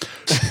does.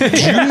 Do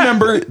you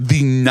remember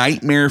the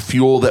nightmare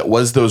fuel that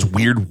was those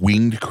weird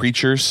winged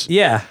creatures?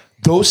 Yeah.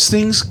 Those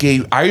things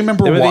gave. I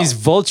remember There were these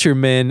vulture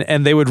men,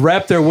 and they would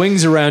wrap their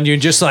wings around you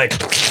and just like,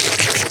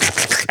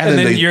 and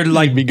then your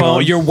like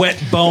your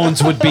wet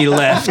bones would be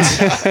left.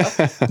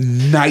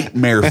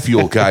 nightmare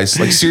fuel, guys.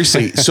 Like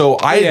seriously. So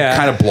I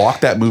kind of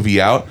blocked that movie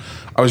out.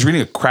 I was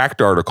reading a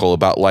Cracked article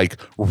about like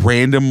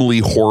randomly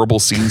horrible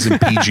scenes in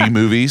PG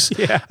movies.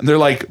 Yeah. And they're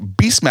like,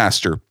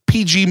 Beastmaster,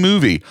 PG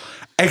movie.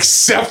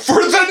 Except for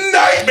the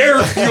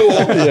nightmare fuel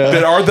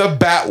that are the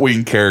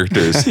Batwing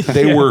characters.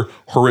 They were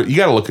horrific. You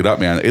got to look it up,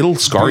 man. It'll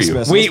scar you.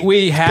 Beastmaster.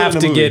 We have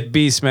Put it in to a movie. get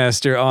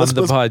Beastmaster on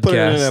the Let's put it in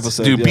an podcast.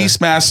 episode. Dude, yeah.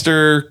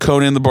 Beastmaster,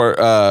 Conan the Bar.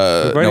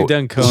 We've already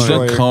done Conan. we've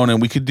done Destroyer. Conan.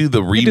 We could do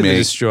the We did the remake.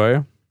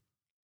 Destroyer.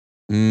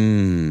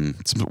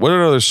 What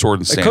are other sword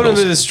and sandals? Conan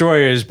the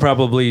Destroyer is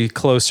probably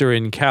closer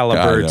in caliber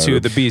Yeah, I know. to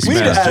the We need to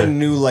add a Beastmaster.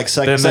 new like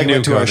Then the segment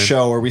new to our Conan.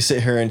 show where we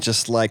sit here and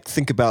just like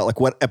think about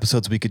like what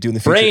episodes we could do in the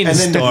future,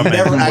 Brainstorming. and then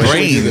never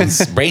actually do them.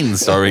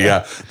 Brainstorming,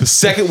 yeah. The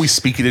second we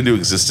speak it into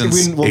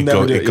existence, We'll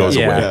never do it, it goes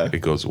yeah. away. Yeah.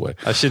 It goes away.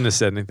 I shouldn't have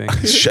said anything.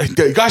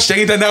 Gosh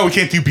dang it, then now we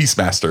can't do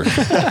Beastmaster.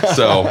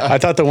 So I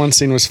thought the one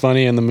scene was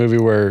funny in the movie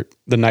where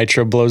the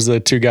nitro blows the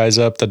two guys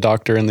up, the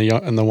doctor and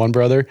the one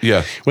brother.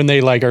 Yeah. When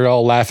they like are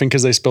all laughing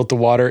because they spilt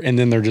the water and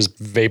then they're just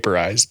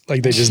vaporized.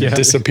 Like they just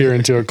disappear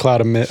into a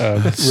cloud of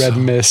red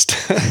mist.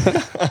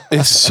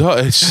 it's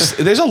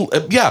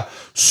just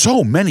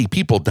so many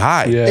people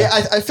die. Yeah.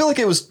 I feel like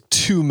it was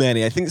too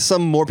many. I think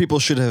some more people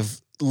should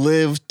have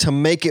lived to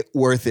make it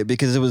worth it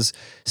because it was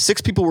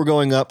 6 people were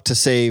going up to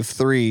save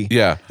 3.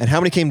 Yeah. And how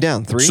many came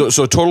down? 3? So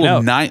a total No.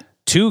 of 9.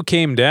 2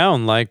 came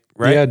down, like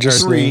right? Yeah,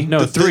 just Or 3.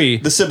 No, 3.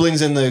 The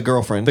siblings and the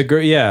girlfriend. The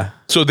girl, yeah.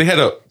 So they had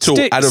a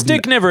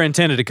Stick never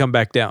intended to come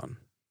back down.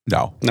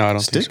 No. No, I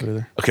don't Stick? think so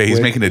either. Okay, he's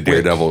making a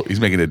Daredevil. He's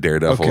making a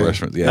Daredevil Okay.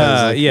 reference.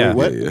 Yeah. Yeah.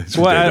 what? It's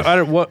What?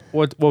 Daredevil.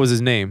 What was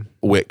his name?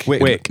 Wick.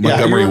 Wick. Yeah,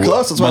 Montgomery you were Wick.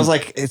 close. That's why I was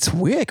like, it's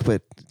Wick,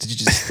 but did you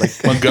just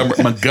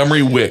like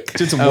Montgomery Wick.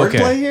 did some Okay.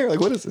 wordplay here? Like,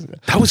 what is this?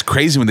 That was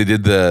crazy when they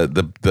did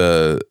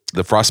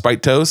the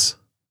frostbite toes.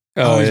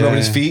 Oh, he's yeah. rubbing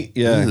his feet?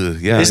 Yeah. Ugh,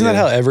 yeah. Isn't that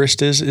how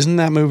Everest is? Isn't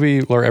that movie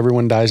where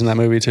everyone dies in that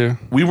movie too?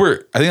 we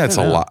were? I think that's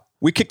a lot.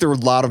 We kicked a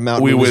lot of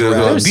mountain We movies would.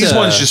 around. These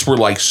ones just were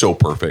like so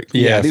perfect.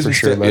 Yeah, these for ones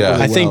sure. fit But Yeah.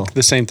 really I think well.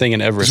 the same thing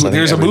in Everest. I think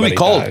There's a movie everybody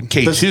called died.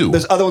 K2.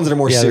 There's other ones that are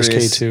more Yeah, there's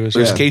serious. K2 as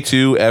There's well.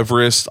 K2,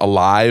 Everest,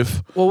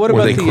 Alive. Well, what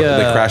where about they, the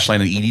they crash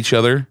land and eat each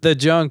other? the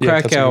John Yeah,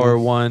 that's a good Krakauer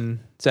one. one?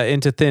 Is that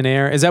Into Thin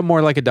Air? Is that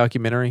more like a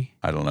documentary?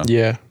 I don't know.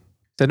 Yeah.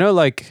 I know,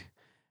 like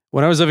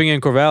when I was living in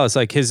Corvallis,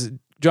 like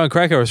John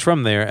Krakauer was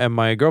from there, and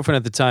my girlfriend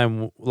at the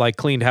time like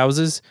cleaned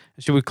houses.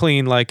 She would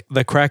clean like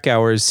the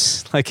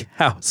Krakauer's like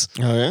house.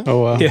 Oh, yeah?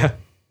 Oh wow. Yeah,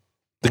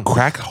 The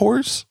crack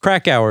horse?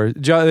 Krakauer.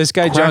 This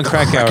guy John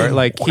Krakauer,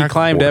 like he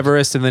climbed Krakauer.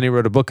 Everest, and then he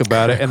wrote a book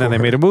about it, and then they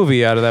made a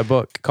movie out of that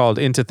book called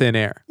Into Thin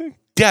Air.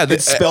 Yeah.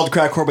 It's spelled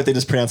Krakow, but they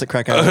just pronounce it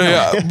Krakow.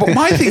 yeah. But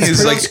my thing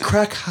is like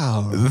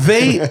Krakow.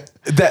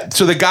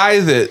 so the guy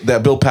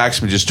that Bill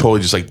Paxton just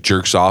totally just like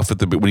jerks off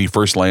at when he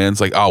first lands,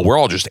 like, oh, we're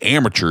all just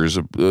amateurs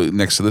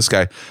next to this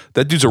guy.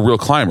 That dude's a real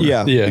climber.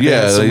 Yeah. Yeah.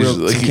 Yeah. Some, he's real,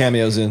 like- some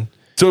cameos in.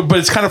 So, but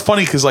it's kind of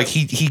funny because like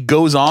he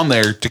goes on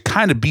there to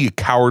kind of be a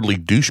cowardly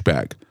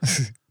douchebag.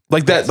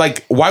 Like that,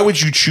 like why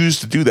would you choose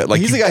to do that? Like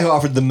He's the guy who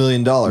offered the $1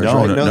 million, right?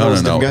 No, was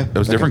a different guy? That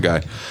was a different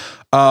guy.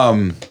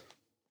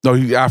 No,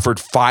 he offered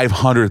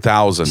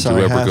 500,000 to Sorry,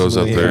 whoever half goes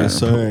a up million. there.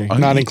 Sorry.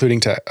 Not including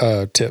tip.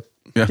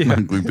 Yeah, not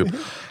including tip.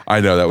 I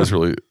know that was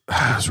really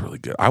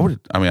good. I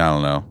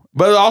don't know.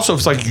 But also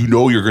it's like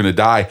you're going to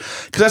die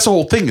because that's the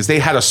whole thing is they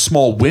had a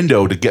small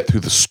window to get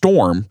through the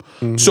storm.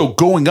 So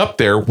going up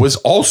there was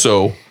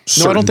also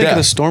No, I don't think death.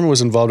 the storm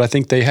was involved. I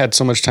think they had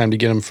so much time to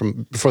get him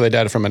from before they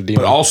died from a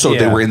demon. But also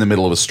they Yeah. were in the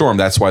middle of a storm.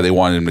 That's why they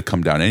wanted him to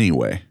come down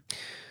anyway.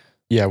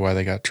 yeah, why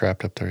they got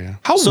trapped up there? Yeah,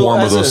 How So warm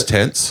are as those a-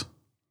 tents?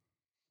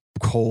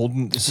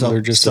 Cold,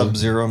 They're just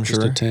sub-zero, I'm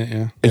just sure. a tent.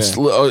 Yeah, It's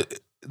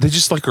they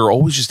just like are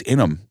always just in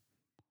them.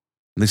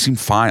 And they seem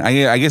fine.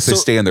 I guess they So-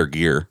 stay in their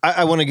gear.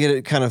 I want to get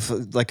it kind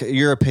of like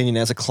your opinion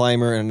as a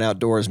climber and an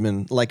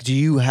outdoorsman. Like, do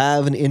you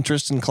have an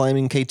interest in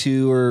climbing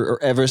K2 or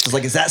Everest?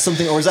 Is that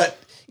something, or is that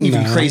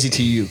even No. crazy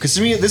to you? Because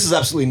to me, this is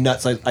absolutely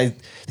nuts. I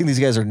think these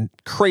guys are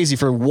crazy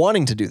for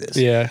wanting to do this.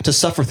 Yeah. To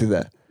suffer through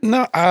that.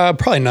 no,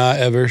 probably not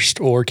Everest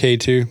or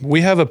K2.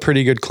 We have a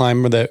pretty good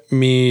climber that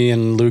me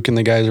and Luke and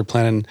the guys are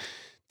planning.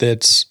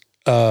 That's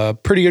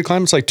pretty good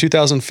climb. It's like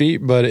 2,000 feet,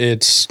 but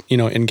it's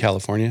in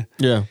California.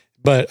 Yeah.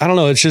 But I don't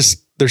know. It's just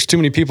there's too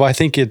many people. I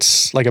think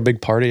it's like a big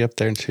party up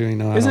there too. I Isn't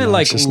don't it know.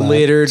 like It's just not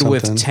littered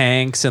with something.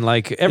 tanks and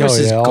like Everest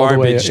is all the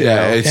way garbage? up. now.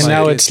 Yeah, it's and like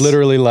now it's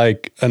literally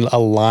like a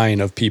line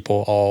of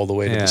people all the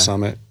way to Yeah. the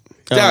summit.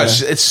 Yeah,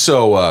 it's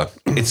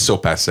so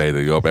passe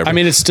to go up. I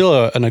mean, it's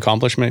still an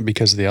accomplishment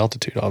because of the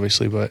altitude,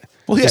 obviously, but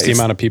Well, yeah, just the it's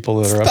amount of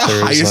people that are the up there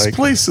is highest like.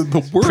 place in the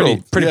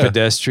world. Pretty Yeah.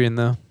 pedestrian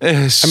though. I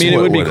mean, it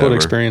would be cool to Whatever.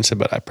 experience it,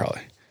 but I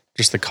probably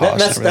just the cost.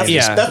 That's and everything.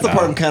 Yeah. the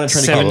part I'm kind of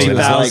trying to get to. is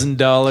like,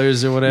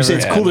 $70,000 or whatever. you say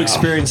it's Yeah, cool to no.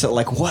 experience it.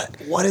 Like,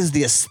 what is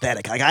the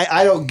aesthetic? Like,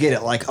 I don't get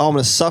it. Like, I'm going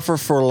to suffer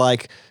for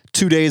like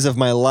 2 days of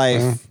my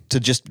life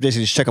to just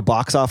basically just check a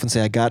box off and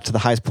say I got to the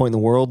highest point in the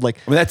world. Like,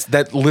 I mean,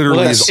 that literally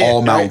Well, is that's all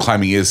it, mountain right?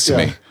 climbing is to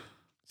Yeah. me.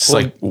 It's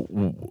like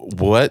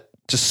what?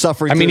 just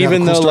suffering. I mean, through and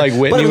even have a cool though, story. like,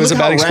 Whitney But was look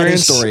a bad how rad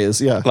his experience, story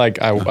is. Yeah. Like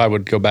I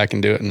would go back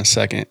and do it in a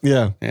second.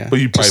 Yeah. Yeah, But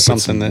you probably just put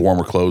some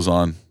warmer clothes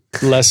on.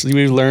 less.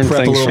 We've learned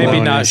Prep a things. little from Maybe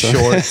that, not so-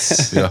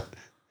 shorts. Yeah,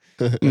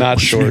 not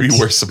shorts. maybe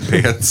wear some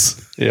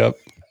pants. Yep.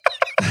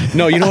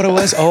 No, you know what it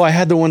was? Oh, I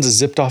had the ones that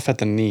zipped off at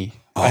the knee.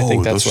 I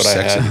think that's those what are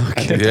I had. sexy.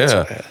 I think that's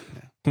what I had.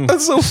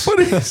 That's so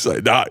funny. It's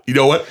like, nah, you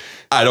know what?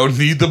 I don't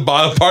need the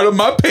bottom part of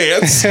my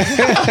pants.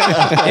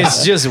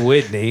 It's just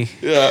Whitney.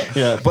 Yeah.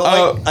 Yeah. But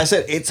like I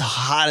said, it's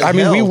hot as I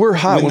mean, hell we were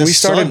hot when the we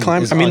started sun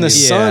climbing. is I mean, on the you.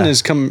 sun Yeah.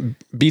 is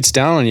beats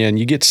down on you, and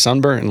you get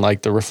sunburnt and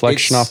like the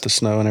reflection It's- off the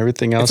snow and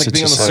everything else. It's like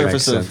being on the just like,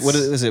 surface of makes what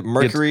is it?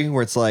 Mercury,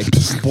 where it's like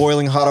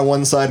boiling hot on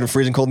one side and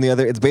freezing cold on the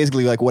other. It's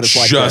basically like what it's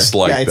like. Just there.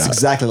 like yeah, it's that.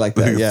 exactly like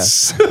that. Yeah,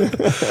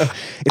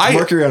 it's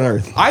Mercury on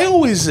Earth. I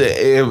always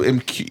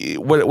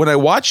when I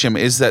watch him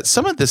is that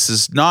some of this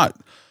is not.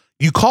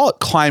 You call it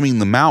climbing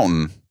the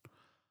mountain,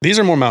 these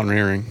are more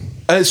mountaineering.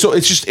 so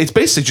it's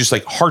basically just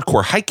like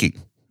hardcore hiking.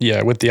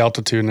 Yeah, with the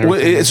altitude and Well,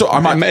 everything. so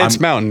it's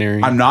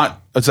mountaineering. I'm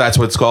not. That's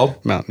what it's called.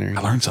 mountaineering.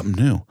 I learned something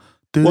new.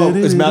 Well,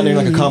 is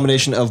mountaineering like a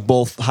combination of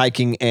both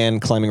hiking and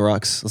climbing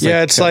rocks?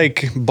 It's like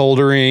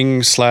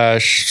bouldering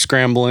 /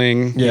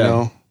 scrambling. You Yeah.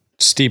 know,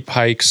 steep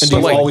hikes. And do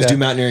you stuff like always that. do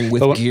mountaineering with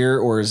But when- gear,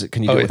 or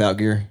can you do it without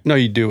gear? No,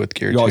 you do it with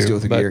gear. You always too, do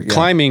it with but gear, yeah.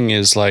 Climbing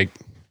is like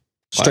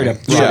Straight up,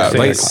 climbing. Yeah, rock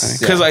like face.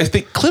 because I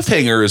think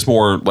Cliffhanger is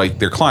more like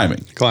they're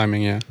climbing,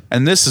 Climbing, yeah.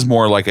 and this is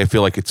more like I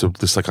feel like it's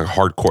just like a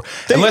hardcore.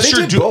 They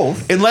did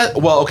both.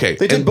 Okay,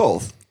 They did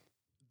both.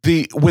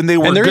 When they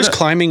were And there is gonna-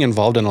 climbing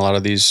involved in a lot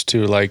of these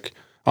too, like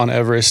on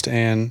Everest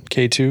and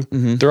K2.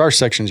 Mm-hmm. There are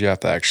sections you have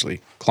to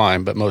actually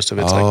climb, but most of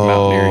it's like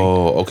mountaineering.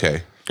 Oh,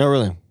 okay, Oh,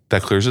 really?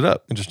 that clears it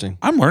up. Interesting.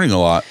 I'm learning a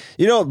lot.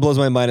 You know what blows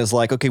my mind is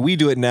like, okay, we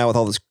do it now with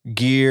all this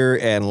gear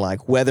and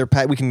like weather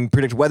we can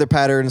predict weather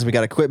patterns. We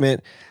got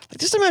equipment. Like,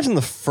 just imagine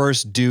the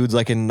first dudes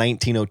like in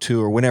 1902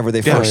 or whenever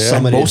they first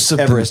summited most of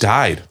Everest. them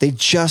died. They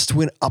just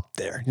went up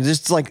there. It's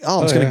just like,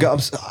 I'm just gonna go.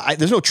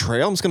 There's no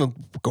trail. I'm just gonna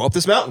go up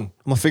this mountain.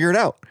 I'm gonna figure it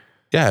out.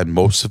 Yeah, and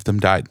most of them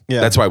died.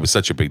 Yeah. That's why it was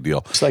such a big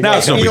deal. like- Now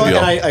it's no you big know, deal.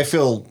 and I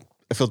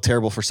feel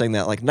terrible for saying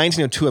that. Like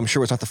 1902, I'm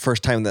sure was not the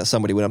first time that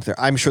somebody went up there.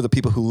 I'm sure the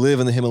people who live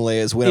in the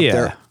Himalayas went Yeah. up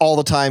there all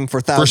the time for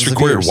thousands First of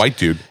recorded years. white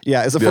dude.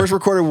 Yeah, it's the first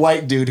recorded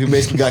white dude who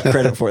basically got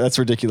credit for it. That's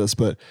ridiculous.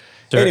 But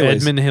Sir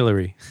anyways, Edmund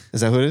Hillary.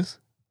 is that who it is?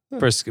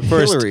 First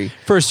Hillary.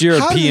 first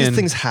How do these European.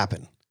 things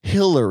happen?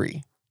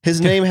 Hillary.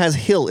 His name has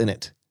Hill in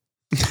it.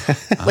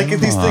 Like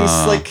these things,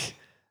 like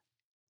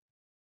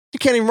you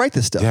can't even write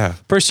this stuff. Yeah.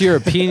 First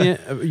European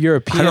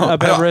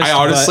up Everest. I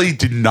honestly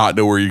did not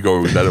know where you're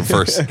going with that at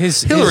first.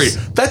 His- Hillary,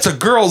 that's a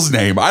girl's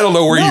name. I don't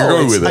know where No, you're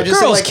going it's- with I it.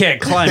 just- girls like-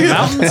 can't climb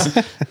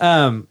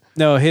mountains.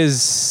 No, his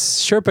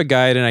Sherpa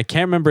guide, and I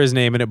can't remember his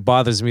name, and it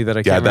bothers me that I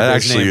can't Yeah, remember that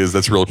his actually name. is.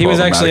 That's real He was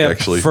problematic, actually up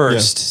actually.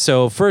 first.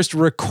 So first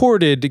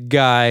recorded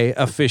guy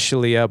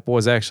officially up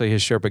was actually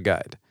his Sherpa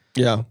guide.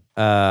 Yeah.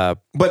 Uh,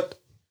 But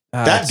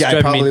That it's guy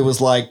driving probably me-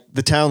 was like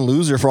the town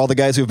loser for all the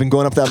guys who've been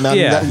going up that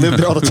mountain Yeah. that live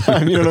there all the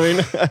time. You know what I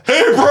mean?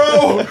 Hey,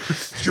 bro,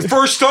 it's your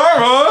first time,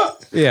 huh?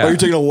 Yeah. Oh, you're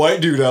taking a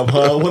white dude up,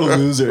 huh? What a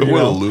loser. you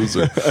What a know?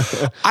 loser.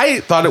 I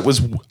thought it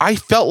was, I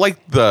felt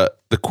like the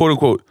quote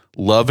unquote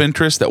love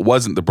interest that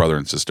wasn't the brother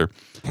and sister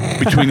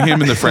between him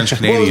and the French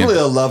Well, it was Canadian. really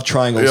a love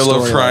triangle. A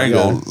love storyline,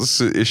 triangle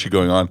yeah. issue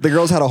going on. The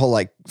girls had a whole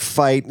like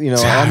fight, on the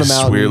It's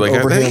mountain weird. Like,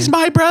 over him. he's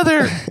my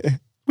brother.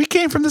 We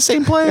came from the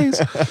same place.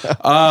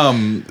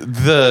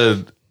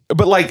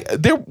 But like,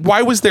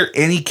 why was there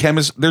any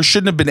chemistry? There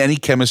shouldn't have been any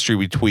chemistry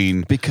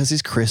between. Because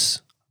he's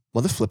Chris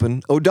mother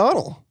flipping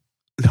O'Donnell.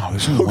 No,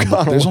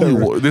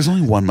 there's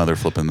only one mother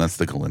flipping. That's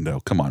the Galindo.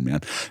 Come on,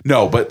 man.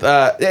 No, but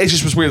it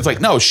just was weird. It's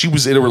like, no, she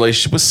was in a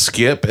relationship with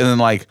Skip, and then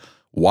like,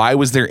 why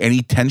was there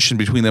any tension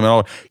between them at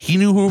all? He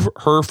knew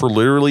her for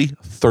literally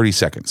 30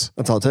 seconds.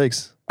 That's all it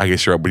takes. I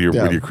guess you're up when you're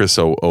Chris.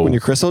 When you're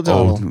Chris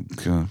O'Donnell.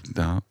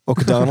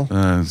 O'Donnell.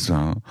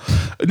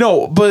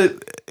 No,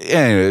 but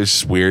anyway, it's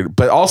just weird.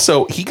 But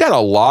also, he got a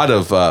lot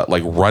of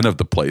like run of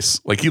the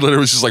place. Like he literally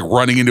was just like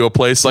running into a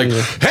place, like,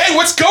 "Hey,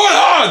 what's going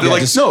on?" They're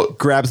like, just no,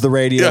 grabs the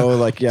radio,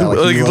 like he runs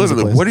the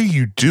literally, place. what do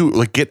you do?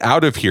 Like, get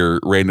out of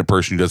here, random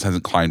person who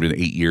hasn't climbed in 8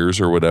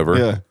 years or whatever.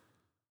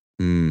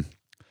 Yeah.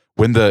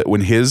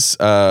 When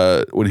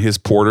his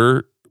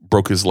porter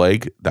broke his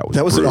leg, that was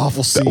an brutal.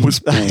 awful scene. That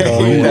was I hated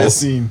brutal. that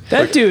scene.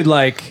 That dude,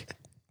 like,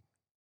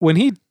 when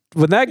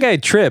that guy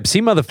trips,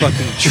 he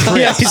motherfucking trips.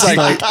 Yeah, he's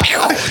like,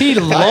 he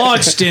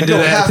launched into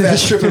Don't have that. that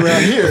stripping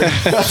around here.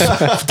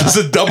 Does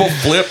a double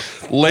flip,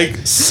 leg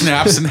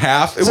snaps in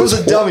half. It was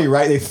a dummy,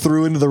 right? They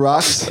threw into the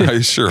rocks. I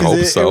sure 'Cause hope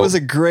it, so. It was a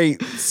great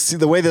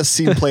the way the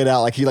scene played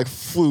out. Like he like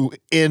flew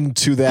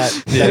into that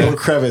little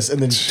crevice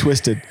and then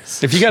twisted.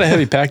 if you got a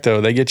heavy pack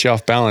though, they get you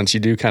off balance. You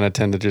do kind of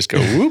tend to just go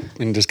whoop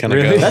and just kind of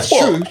Really? go. That's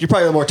true. You're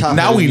probably a little more top.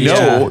 Now we know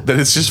Yeah. that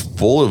it's just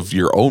full of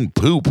your own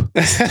poop.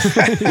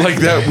 Like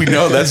that, we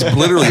know that's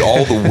literally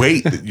all the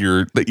weight that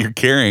you're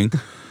carrying.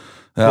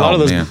 A lot of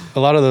those, man.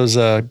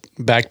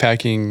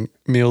 backpacking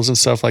meals and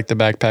stuff like the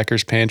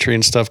backpackers pantry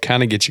and stuff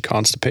kind of get you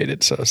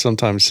constipated. So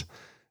sometimes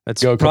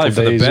That's Go a couple probably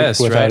for the days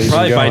best, without right? even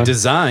Probably by going.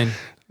 design.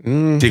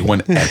 Take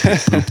one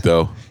epic poop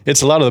though.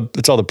 it's all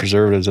the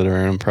preservatives that are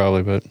in them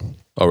probably, but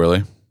Oh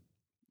really?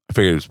 I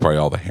figured it was probably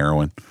all the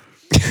heroin.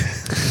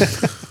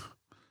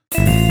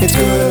 It's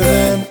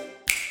good.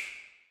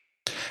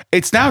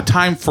 It's now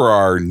time for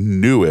our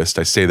newest,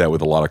 I say that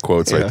with a lot of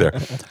quotes right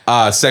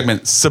there,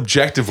 segment,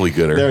 Subjectively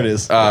Gooder. There it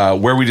is.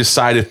 Where we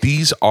decide if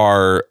these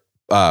are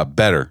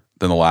better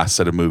than the last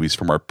set of movies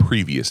from our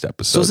previous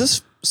episode. So is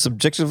this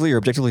subjectively or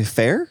objectively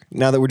fair?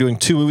 Now that we're doing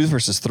 2 movies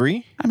versus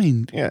 3? I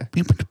mean, Yeah.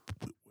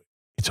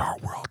 it's our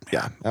world,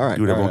 man. All right.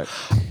 Do whatever all we right.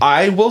 want.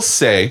 I will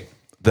say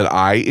that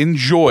I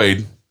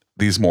enjoyed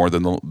these more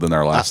than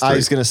our last I three.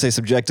 was going to say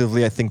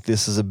subjectively, I think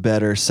this is a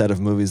better set of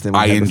movies than we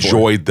I had before.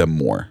 enjoyed them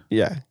more.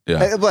 Yeah.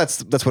 Yeah. Well,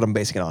 that's what I'm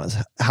basing it on is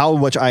how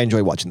much I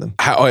enjoy watching them.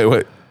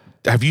 Wait.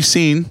 Have you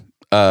seen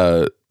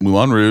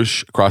Moulin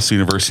Rouge, Across the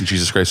Universe, and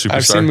Jesus Christ Superstar?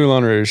 I've seen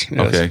Moulin Rouge.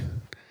 Yes. Okay.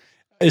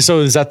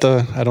 So is that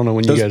I don't know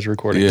when you guys are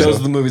recording. Yeah. Those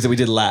are the movies that we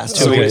did last.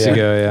 Two weeks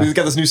ago, yeah. We've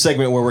got this new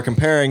segment where we're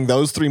comparing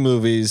those 3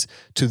 movies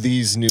to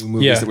these new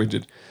movies Yeah. that we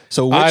did.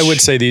 So I would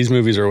say these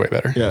movies are way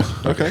better. yeah.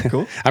 Okay,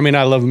 cool. I mean,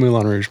 I love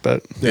Moulin Rouge,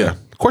 but Yeah.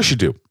 Of course you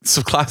do. It's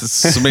a class.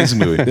 It's an amazing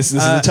movie. This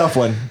is a tough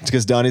one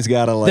because Donnie's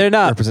got to They're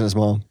not- represent his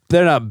mom.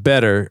 They're not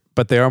better,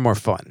 but they are more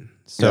fun.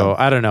 So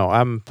Yeah. I don't know.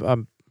 I'm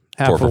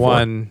half 4 for for 4.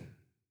 1.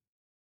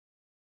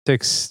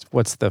 6.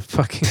 What's the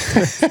fucking?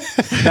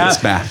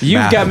 It's math. You've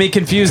Math. got me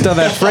confused on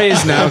that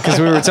phrase now because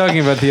we were talking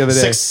about the other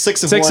day.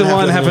 Six of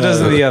one, half a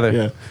dozen of the other.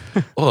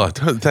 Yeah. Oh,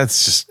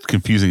 that's just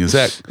confusing as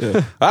heck.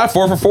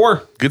 4 for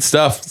 4. Good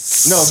stuff.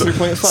 No,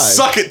 3.5.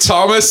 Suck it,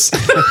 Thomas.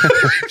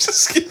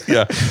 Just kidding.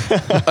 Yeah.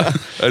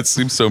 That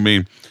seems so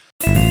mean.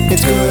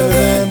 It's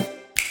good.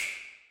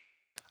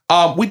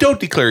 We don't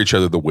declare each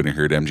other the winner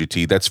here at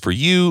MGT. That's for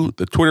you,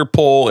 the Twitter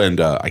poll, and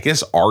I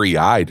guess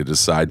REI to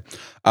decide.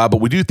 But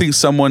we do think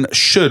someone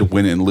should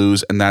win and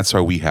lose, and that's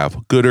why we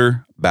have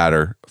Gooder,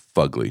 Badder,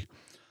 Fugly.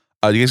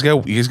 You guys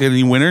got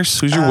any winners?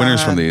 Who's your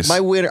winners from these? My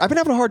winner. I've been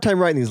having a hard time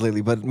writing these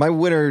lately, but my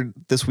winner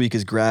this week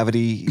is Gravity.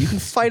 You can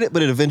fight it,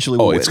 but it eventually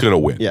will win. it's gonna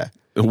win. Yeah.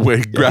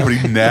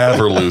 Gravity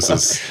never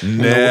loses.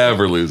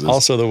 Never loses.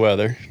 also the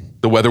weather.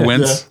 The weather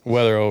wins.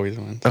 Weather always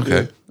wins.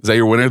 Okay. Is that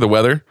your winner? The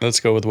weather? Let's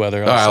go with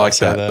weather. Oh, I Also like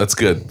say that. That's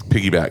good.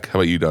 Piggyback. How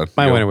about you, Don?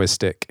 My Go. winner was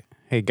Stick.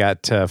 He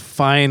got to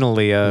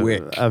finally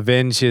Wick.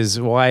 avenge his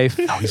wife.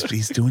 Oh,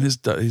 he's doing his.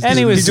 And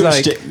he was doing a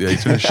like, shtick. Yeah,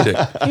 he's doing a shtick.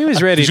 he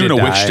was ready He's to doing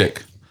a die. witch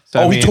stick. So,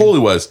 I He mean, totally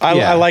was.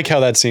 Yeah. I like how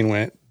that scene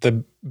went.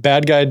 The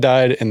bad guy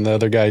died and the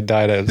other guy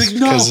died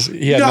because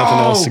he had nothing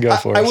else to go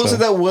for. I will so. say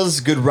that was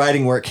good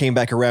writing where it came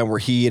back around where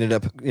he ended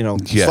up,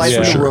 Yes, sliding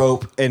for through the sure.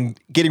 rope and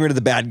getting rid of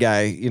the bad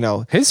guy,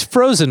 His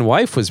frozen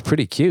wife was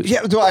pretty cute.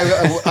 Yeah, no,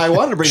 I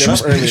wanted to bring She that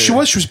was. up earlier. She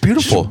was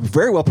beautiful.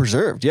 Very well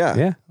preserved, yeah.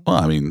 Yeah.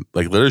 Well, I mean,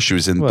 like literally, she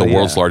was in Well, the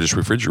world's yeah. largest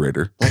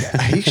refrigerator.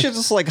 He should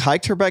just like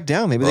hiked her back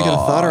down. Maybe they could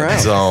have thought her out.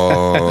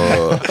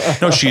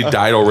 So, no, she had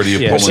died already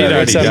of Yeah, she'd pulmonary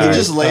already disease. You died. could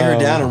just lay her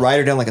down and ride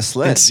her down like a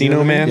sled. Encino You know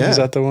what I mean? Man, Yeah. is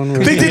that the one?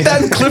 Where They did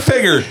that in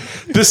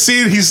Cliffhanger. The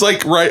scene, he's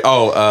like, right.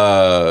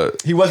 Oh,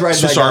 He was riding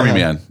Swiss that guy Army home.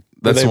 Man.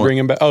 Did That's they the one. bring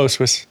him back? Oh,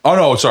 Swiss. Oh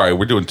no, sorry,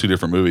 we're doing two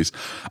different movies.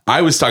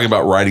 I was talking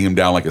about riding him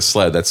down like a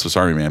sled. That's Swiss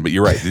Army Man, but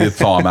you're right. They did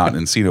thaw him out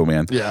in Encino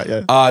Man.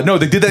 Yeah. No,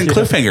 they did that in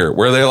Cliffhanger,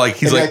 where they're like,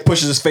 he's He like, like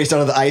pushes his face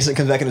down to the ice and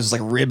comes back and it's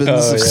just like ribbons.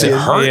 Oh, of yeah. skin. it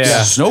hurts.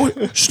 Yeah.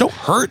 Snow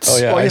hurts. Oh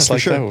yeah, Oh, yeah, ice for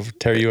like sure. that will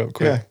tear you up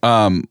quick.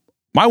 Yeah.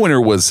 My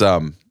winner was, I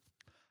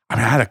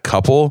had a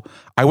couple.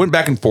 I went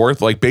back and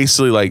forth. Like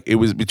basically, like it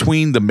was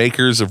between the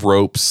makers of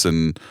ropes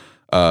and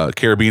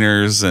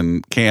carabiners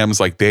and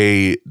cams. Like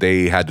they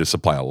had to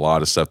supply a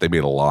lot of stuff. They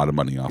made a lot of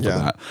money off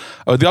Yeah.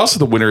 of that. Also,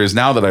 the winner is,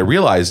 now that I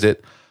realized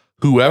it,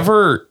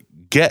 whoever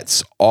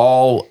gets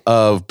all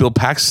of Bill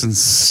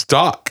Paxton's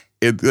stock.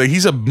 Like,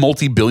 he's a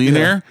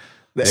multi-billionaire.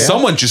 Yeah.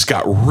 Someone just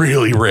got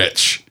really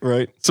rich.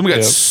 Right. Someone got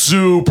Yep.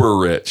 super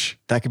rich.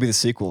 That could be the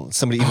sequel.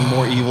 Somebody even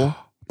more evil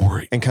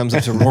More, and comes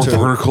up to more to,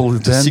 vertical to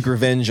than seek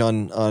revenge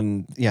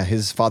on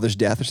his father's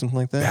death or something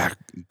like that.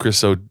 yeah,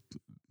 Chris O.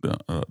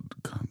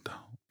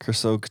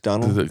 Chris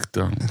O'Donnell.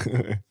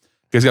 You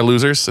guys got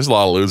losers? There's a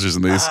lot of losers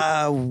in these.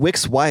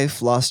 Wick's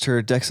wife lost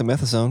her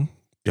dexamethasone,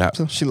 Yeah.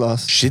 so she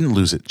lost. She didn't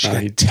lose it. She No,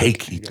 got he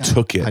he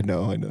took it. I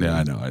know. Yeah,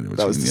 I know. what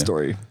That you was mean, the yeah.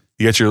 story.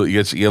 You got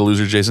a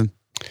loser, Jason?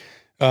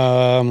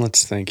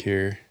 Let's think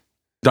here.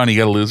 Donnie, you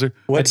got a loser?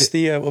 What's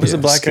the what was the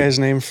black guy's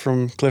name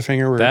from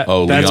Cliffhanger? Where That,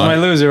 Oh, that's Leon. my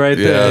loser right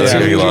Yeah, there. that's who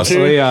he lost.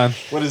 Leon.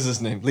 What is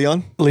his name?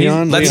 Leon?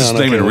 Leon? That's his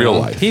Leon, name okay, in real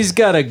Leon. life. He's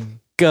got a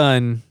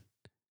gun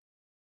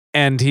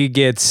and he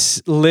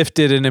gets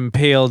lifted and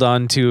impaled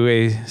onto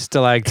a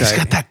stalactite. He's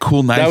got that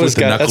cool knife That with was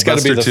the got- knuckle that's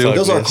gotta be buster the too. fuck.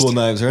 Those are Yes. cool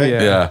knives, right?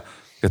 Yeah. Yeah.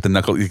 Got the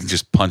knuckle. You can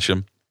just punch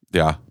him.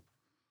 Yeah.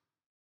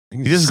 You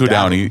can He doesn't go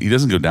stab down. him. He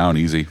doesn't go down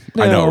easy.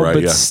 No, I know, right?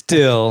 But Yeah.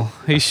 still,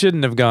 he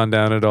shouldn't have gone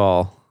down at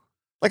all.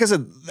 Like I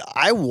said,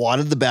 I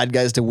wanted the bad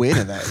guys to win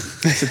in that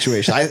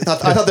situation. I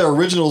thought their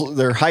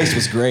heist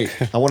was great.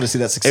 I wanted to see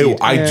that succeed.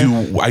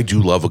 I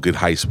do love a good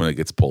heist when it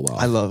gets pulled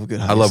off. I love a good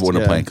heist. I love it when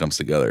yeah. a plan comes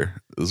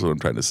together. This is what I'm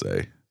trying to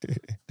say.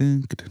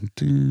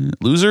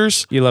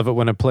 Losers? You love it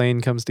when a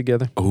plane comes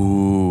together.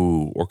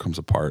 Ooh, or comes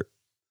apart.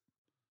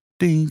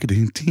 Ding,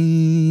 ding,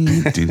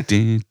 ding, ding,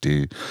 ding,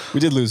 ding. We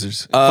did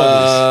losers. Did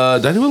I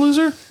do a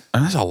loser?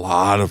 There's a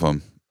lot of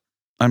them.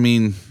 I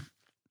mean,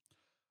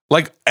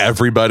 like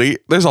everybody,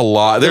 there's a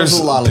lot. There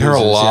are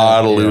a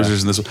lot of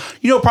losers in this one.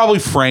 You know, probably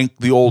Frank,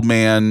 the old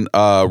man,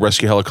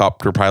 rescue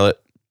helicopter pilot.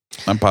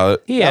 I'm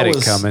pilot. He had That it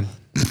was- coming.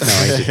 No,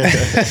 he didn't.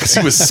 Because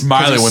he was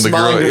smiling when the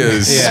girl smiling.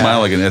 is Yeah.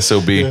 smiling like an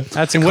SOB.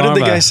 That's And what did the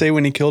karma. guy say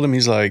when he killed him?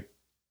 He's like,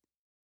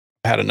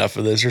 I had enough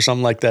of this or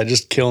something like that.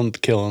 Just kill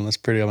him. That's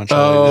pretty much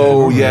all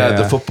Oh he did. yeah,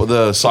 Yeah.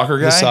 the soccer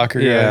guy. The soccer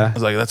Yeah. I guy.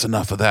 was like, that's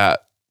enough of that.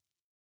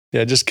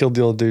 Yeah, just killed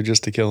the old dude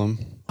just to kill him.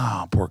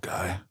 Oh, poor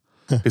guy.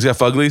 He's got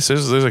fuglies.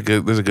 There's a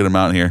good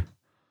amount here.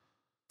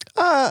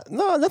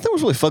 No, nothing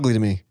was really fugly to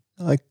me.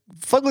 Like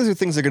fuglies are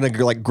things that are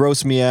gonna like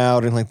gross me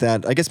out and like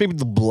that. I guess maybe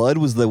the blood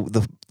was the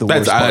worst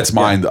part. That's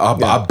mine.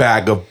 Yeah. A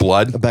bag of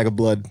blood. A bag of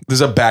blood.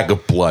 There's a bag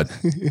of blood.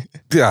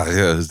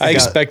 yeah. I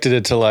expected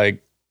it to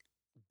like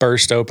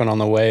burst open on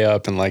the way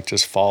up and like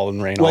just fall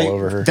and rain all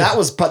over her.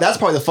 That's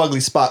probably the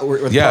fugly spot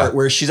the Yeah. part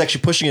where she's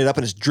actually pushing it up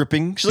and it's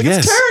dripping. She's like,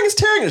 Yes. it's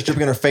tearing, and it's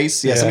dripping on her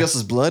face. Yeah, Yeah. somebody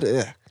else's blood.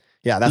 Ugh.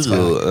 Yeah, that's bad.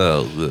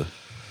 Ugh.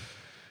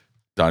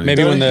 Donnie,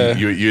 Maybe when the-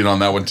 you in on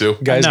that one too.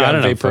 Guys No, I got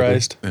don't know,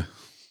 vaporized.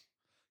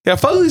 Yeah,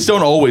 fuglies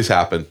don't always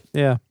happen.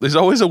 Yeah. There's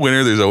always a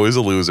winner. There's always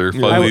a loser. I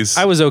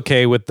Fuglies, was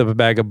okay with the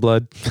bag of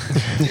blood.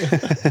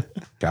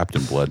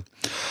 Captain Blood.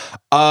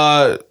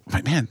 My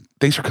man,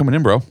 thanks for coming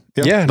in, bro.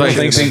 Yeah, no, Like,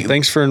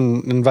 thanks for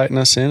inviting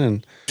us in.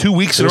 And 2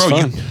 weeks It in a was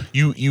row. fun.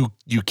 You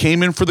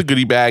came in for the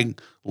goodie bag,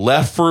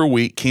 left for a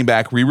week, came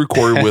back,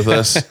 re-recorded with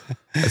us.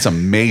 That's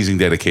amazing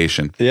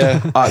dedication. yeah,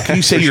 Can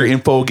you say your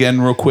info again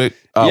real quick?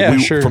 Yeah,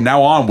 sure. From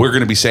now on, we're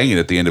going to be saying it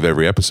at the end of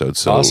every episode.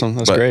 So awesome.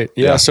 That's but, great.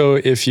 Yeah, So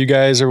if you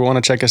guys ever want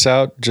to check us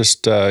out,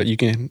 just you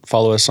can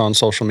follow us on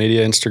social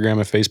media, Instagram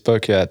and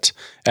Facebook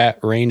at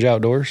Range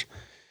Outdoors.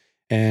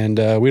 And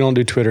we don't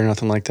do Twitter or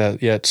nothing like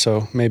that yet.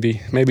 So maybe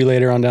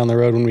later on down the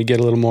road when we get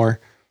a little more,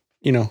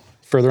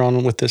 further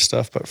on with this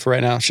stuff. But for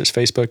right now, it's just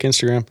Facebook,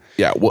 Instagram.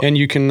 Yeah. Well, And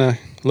you can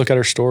look at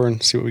our store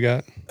and see what we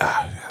got.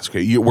 that's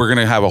great. We're going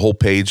to have a whole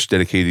page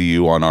dedicated to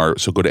you on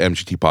so go to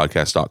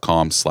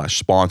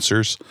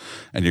mgtpodcast.com/sponsors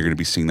and you're going to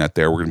be seeing that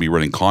there. We're going to be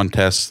running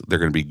contests. They're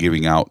going to be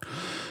giving out,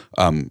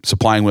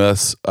 supplying with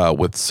us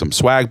with some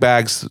swag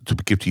bags to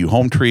give to you,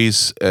 home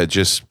trees.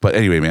 But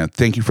anyway, man,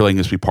 thank you for letting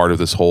us be part of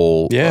this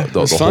whole, Yeah, the it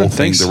was whole fun. thing,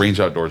 Thanks. the Range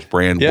Outdoors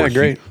brand. Yeah,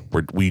 great.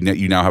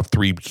 You now have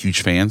 3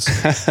 huge fans.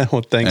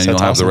 Well, thanks. And That's you'll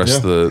have awesome. the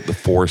rest of the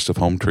forest of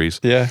home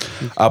trees. Yeah.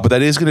 But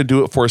that is going to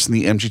do it for us in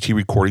the MGT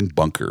Recording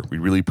Bunker. We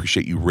really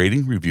appreciate you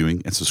rating,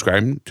 reviewing, and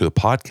subscribing to the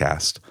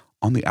podcast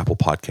on the Apple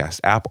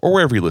Podcast app or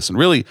wherever you listen.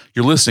 Really,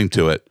 you're listening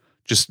to it.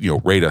 just,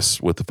 rate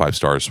us with the 5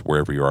 stars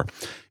wherever you are.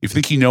 If you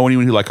think you know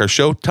anyone who like our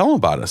show, tell them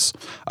about us.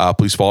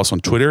 Please follow us on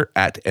Twitter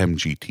at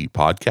MGT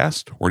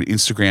Podcast, or on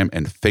Instagram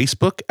and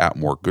Facebook at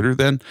More Gooder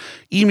Than.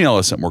 Email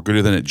us at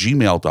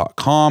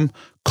moregooderthan@gmail.com.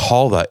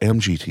 Call the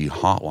MGT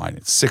hotline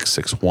at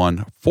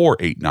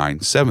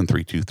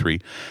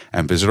 661-489-7323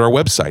 and visit our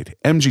website,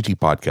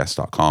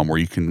 mgtpodcast.com, where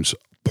you can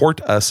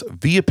support us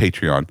via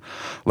Patreon,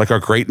 like our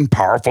great and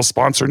powerful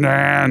sponsor,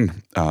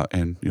 Nan,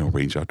 and,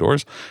 Range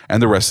Outdoors,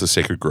 and the rest of the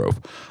Sacred Grove.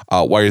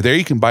 While you're there,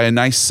 you can buy a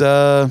nice,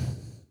 got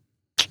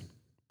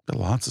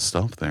lots of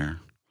stuff there.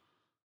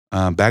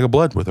 Bag of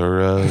blood with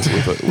our, with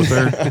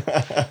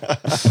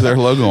their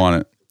logo on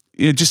it.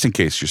 Just in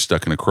case you're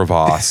stuck in a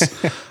crevasse.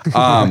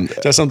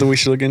 That's something we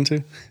should look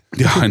into.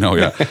 Yeah, I know,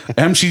 yeah.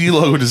 MGT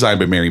logo designed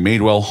by Mary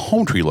Madewell.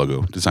 Home Tree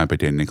logo designed by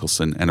Dan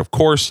Nicholson. And of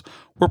course,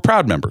 we're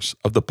proud members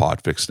of the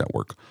Podfix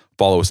Network.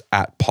 Follow us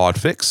at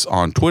Podfix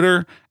on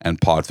Twitter and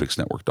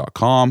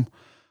podfixnetwork.com.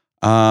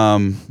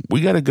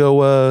 We got to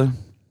go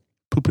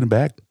poop in a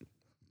bag.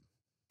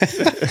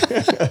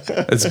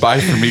 It's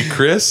bye for me,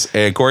 Chris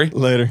and Corey.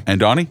 Later. And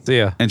Donnie. See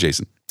ya. And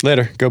Jason.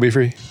 Later. Go be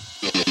free.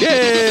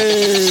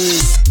 Yay!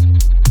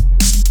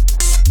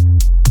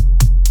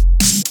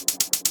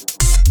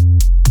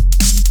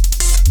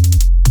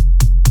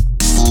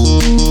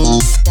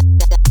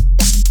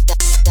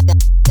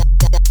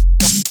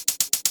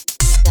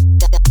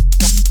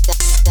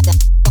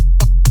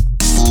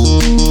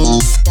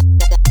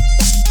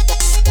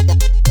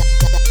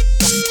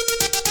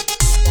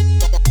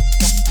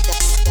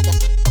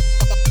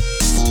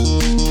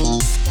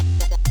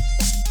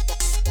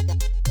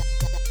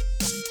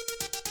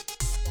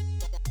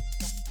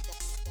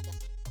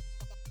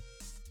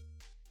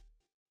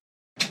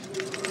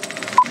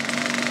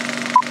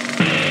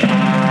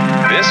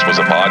 This was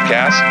a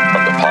podcast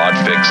from the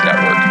Podfix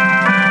Network.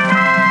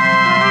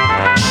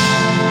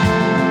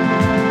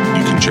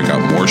 You can check out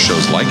more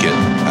shows like it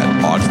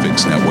at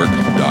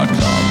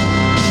podfixnetwork.com.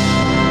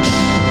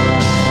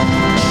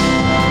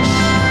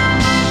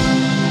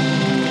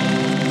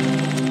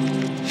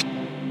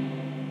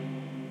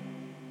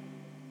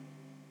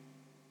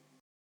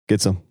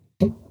 Get some.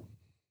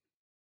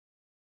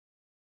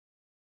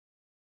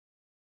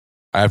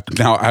 I have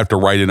to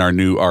write in I had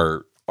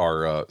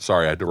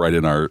to write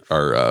in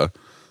our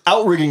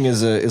Outrigging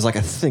is like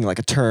a thing, like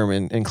a term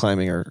in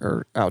climbing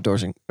or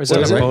outdoorsing. Or is What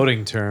that is a it?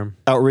 boating term?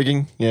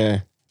 Outrigging? Yeah.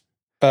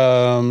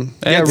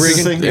 it's,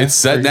 rigging. it's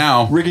set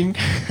now. Rigging.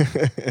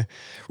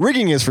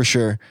 Rigging is for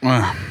sure.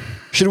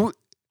 Should we,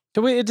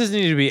 It doesn't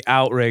need to be it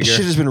outrigger. should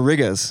have just been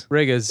Riggas.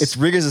 Riggers. It's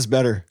Riggas is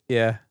better.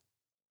 yeah.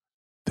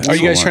 Are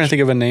you guys trying to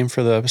think of a name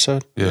for the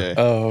episode? Yeah.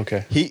 Oh,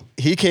 okay.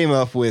 He came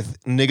up with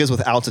niggas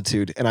with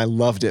altitude, and I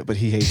loved it, but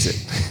he hates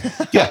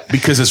it. Yeah,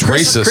 because it's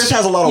racist. Chris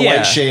has a lot of Yeah.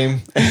 white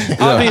shame.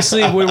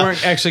 Obviously, we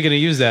weren't actually going to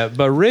use that,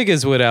 but rig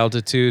is with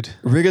altitude.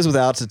 Riggas with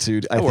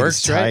altitude. I think works,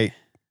 it's tight. right?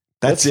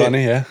 That's That's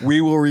funny, yeah. We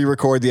will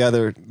re-record the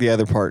other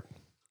part.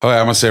 Okay,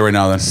 I'm gonna say it right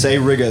now then. Say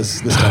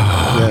Riggas this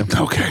time.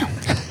 Yeah. Okay.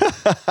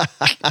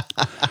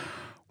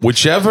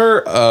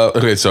 Whichever.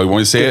 Okay, so you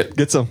want to say it?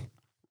 Get some.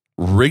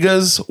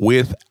 Riggas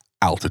with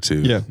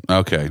altitude. Yeah.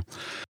 Okay.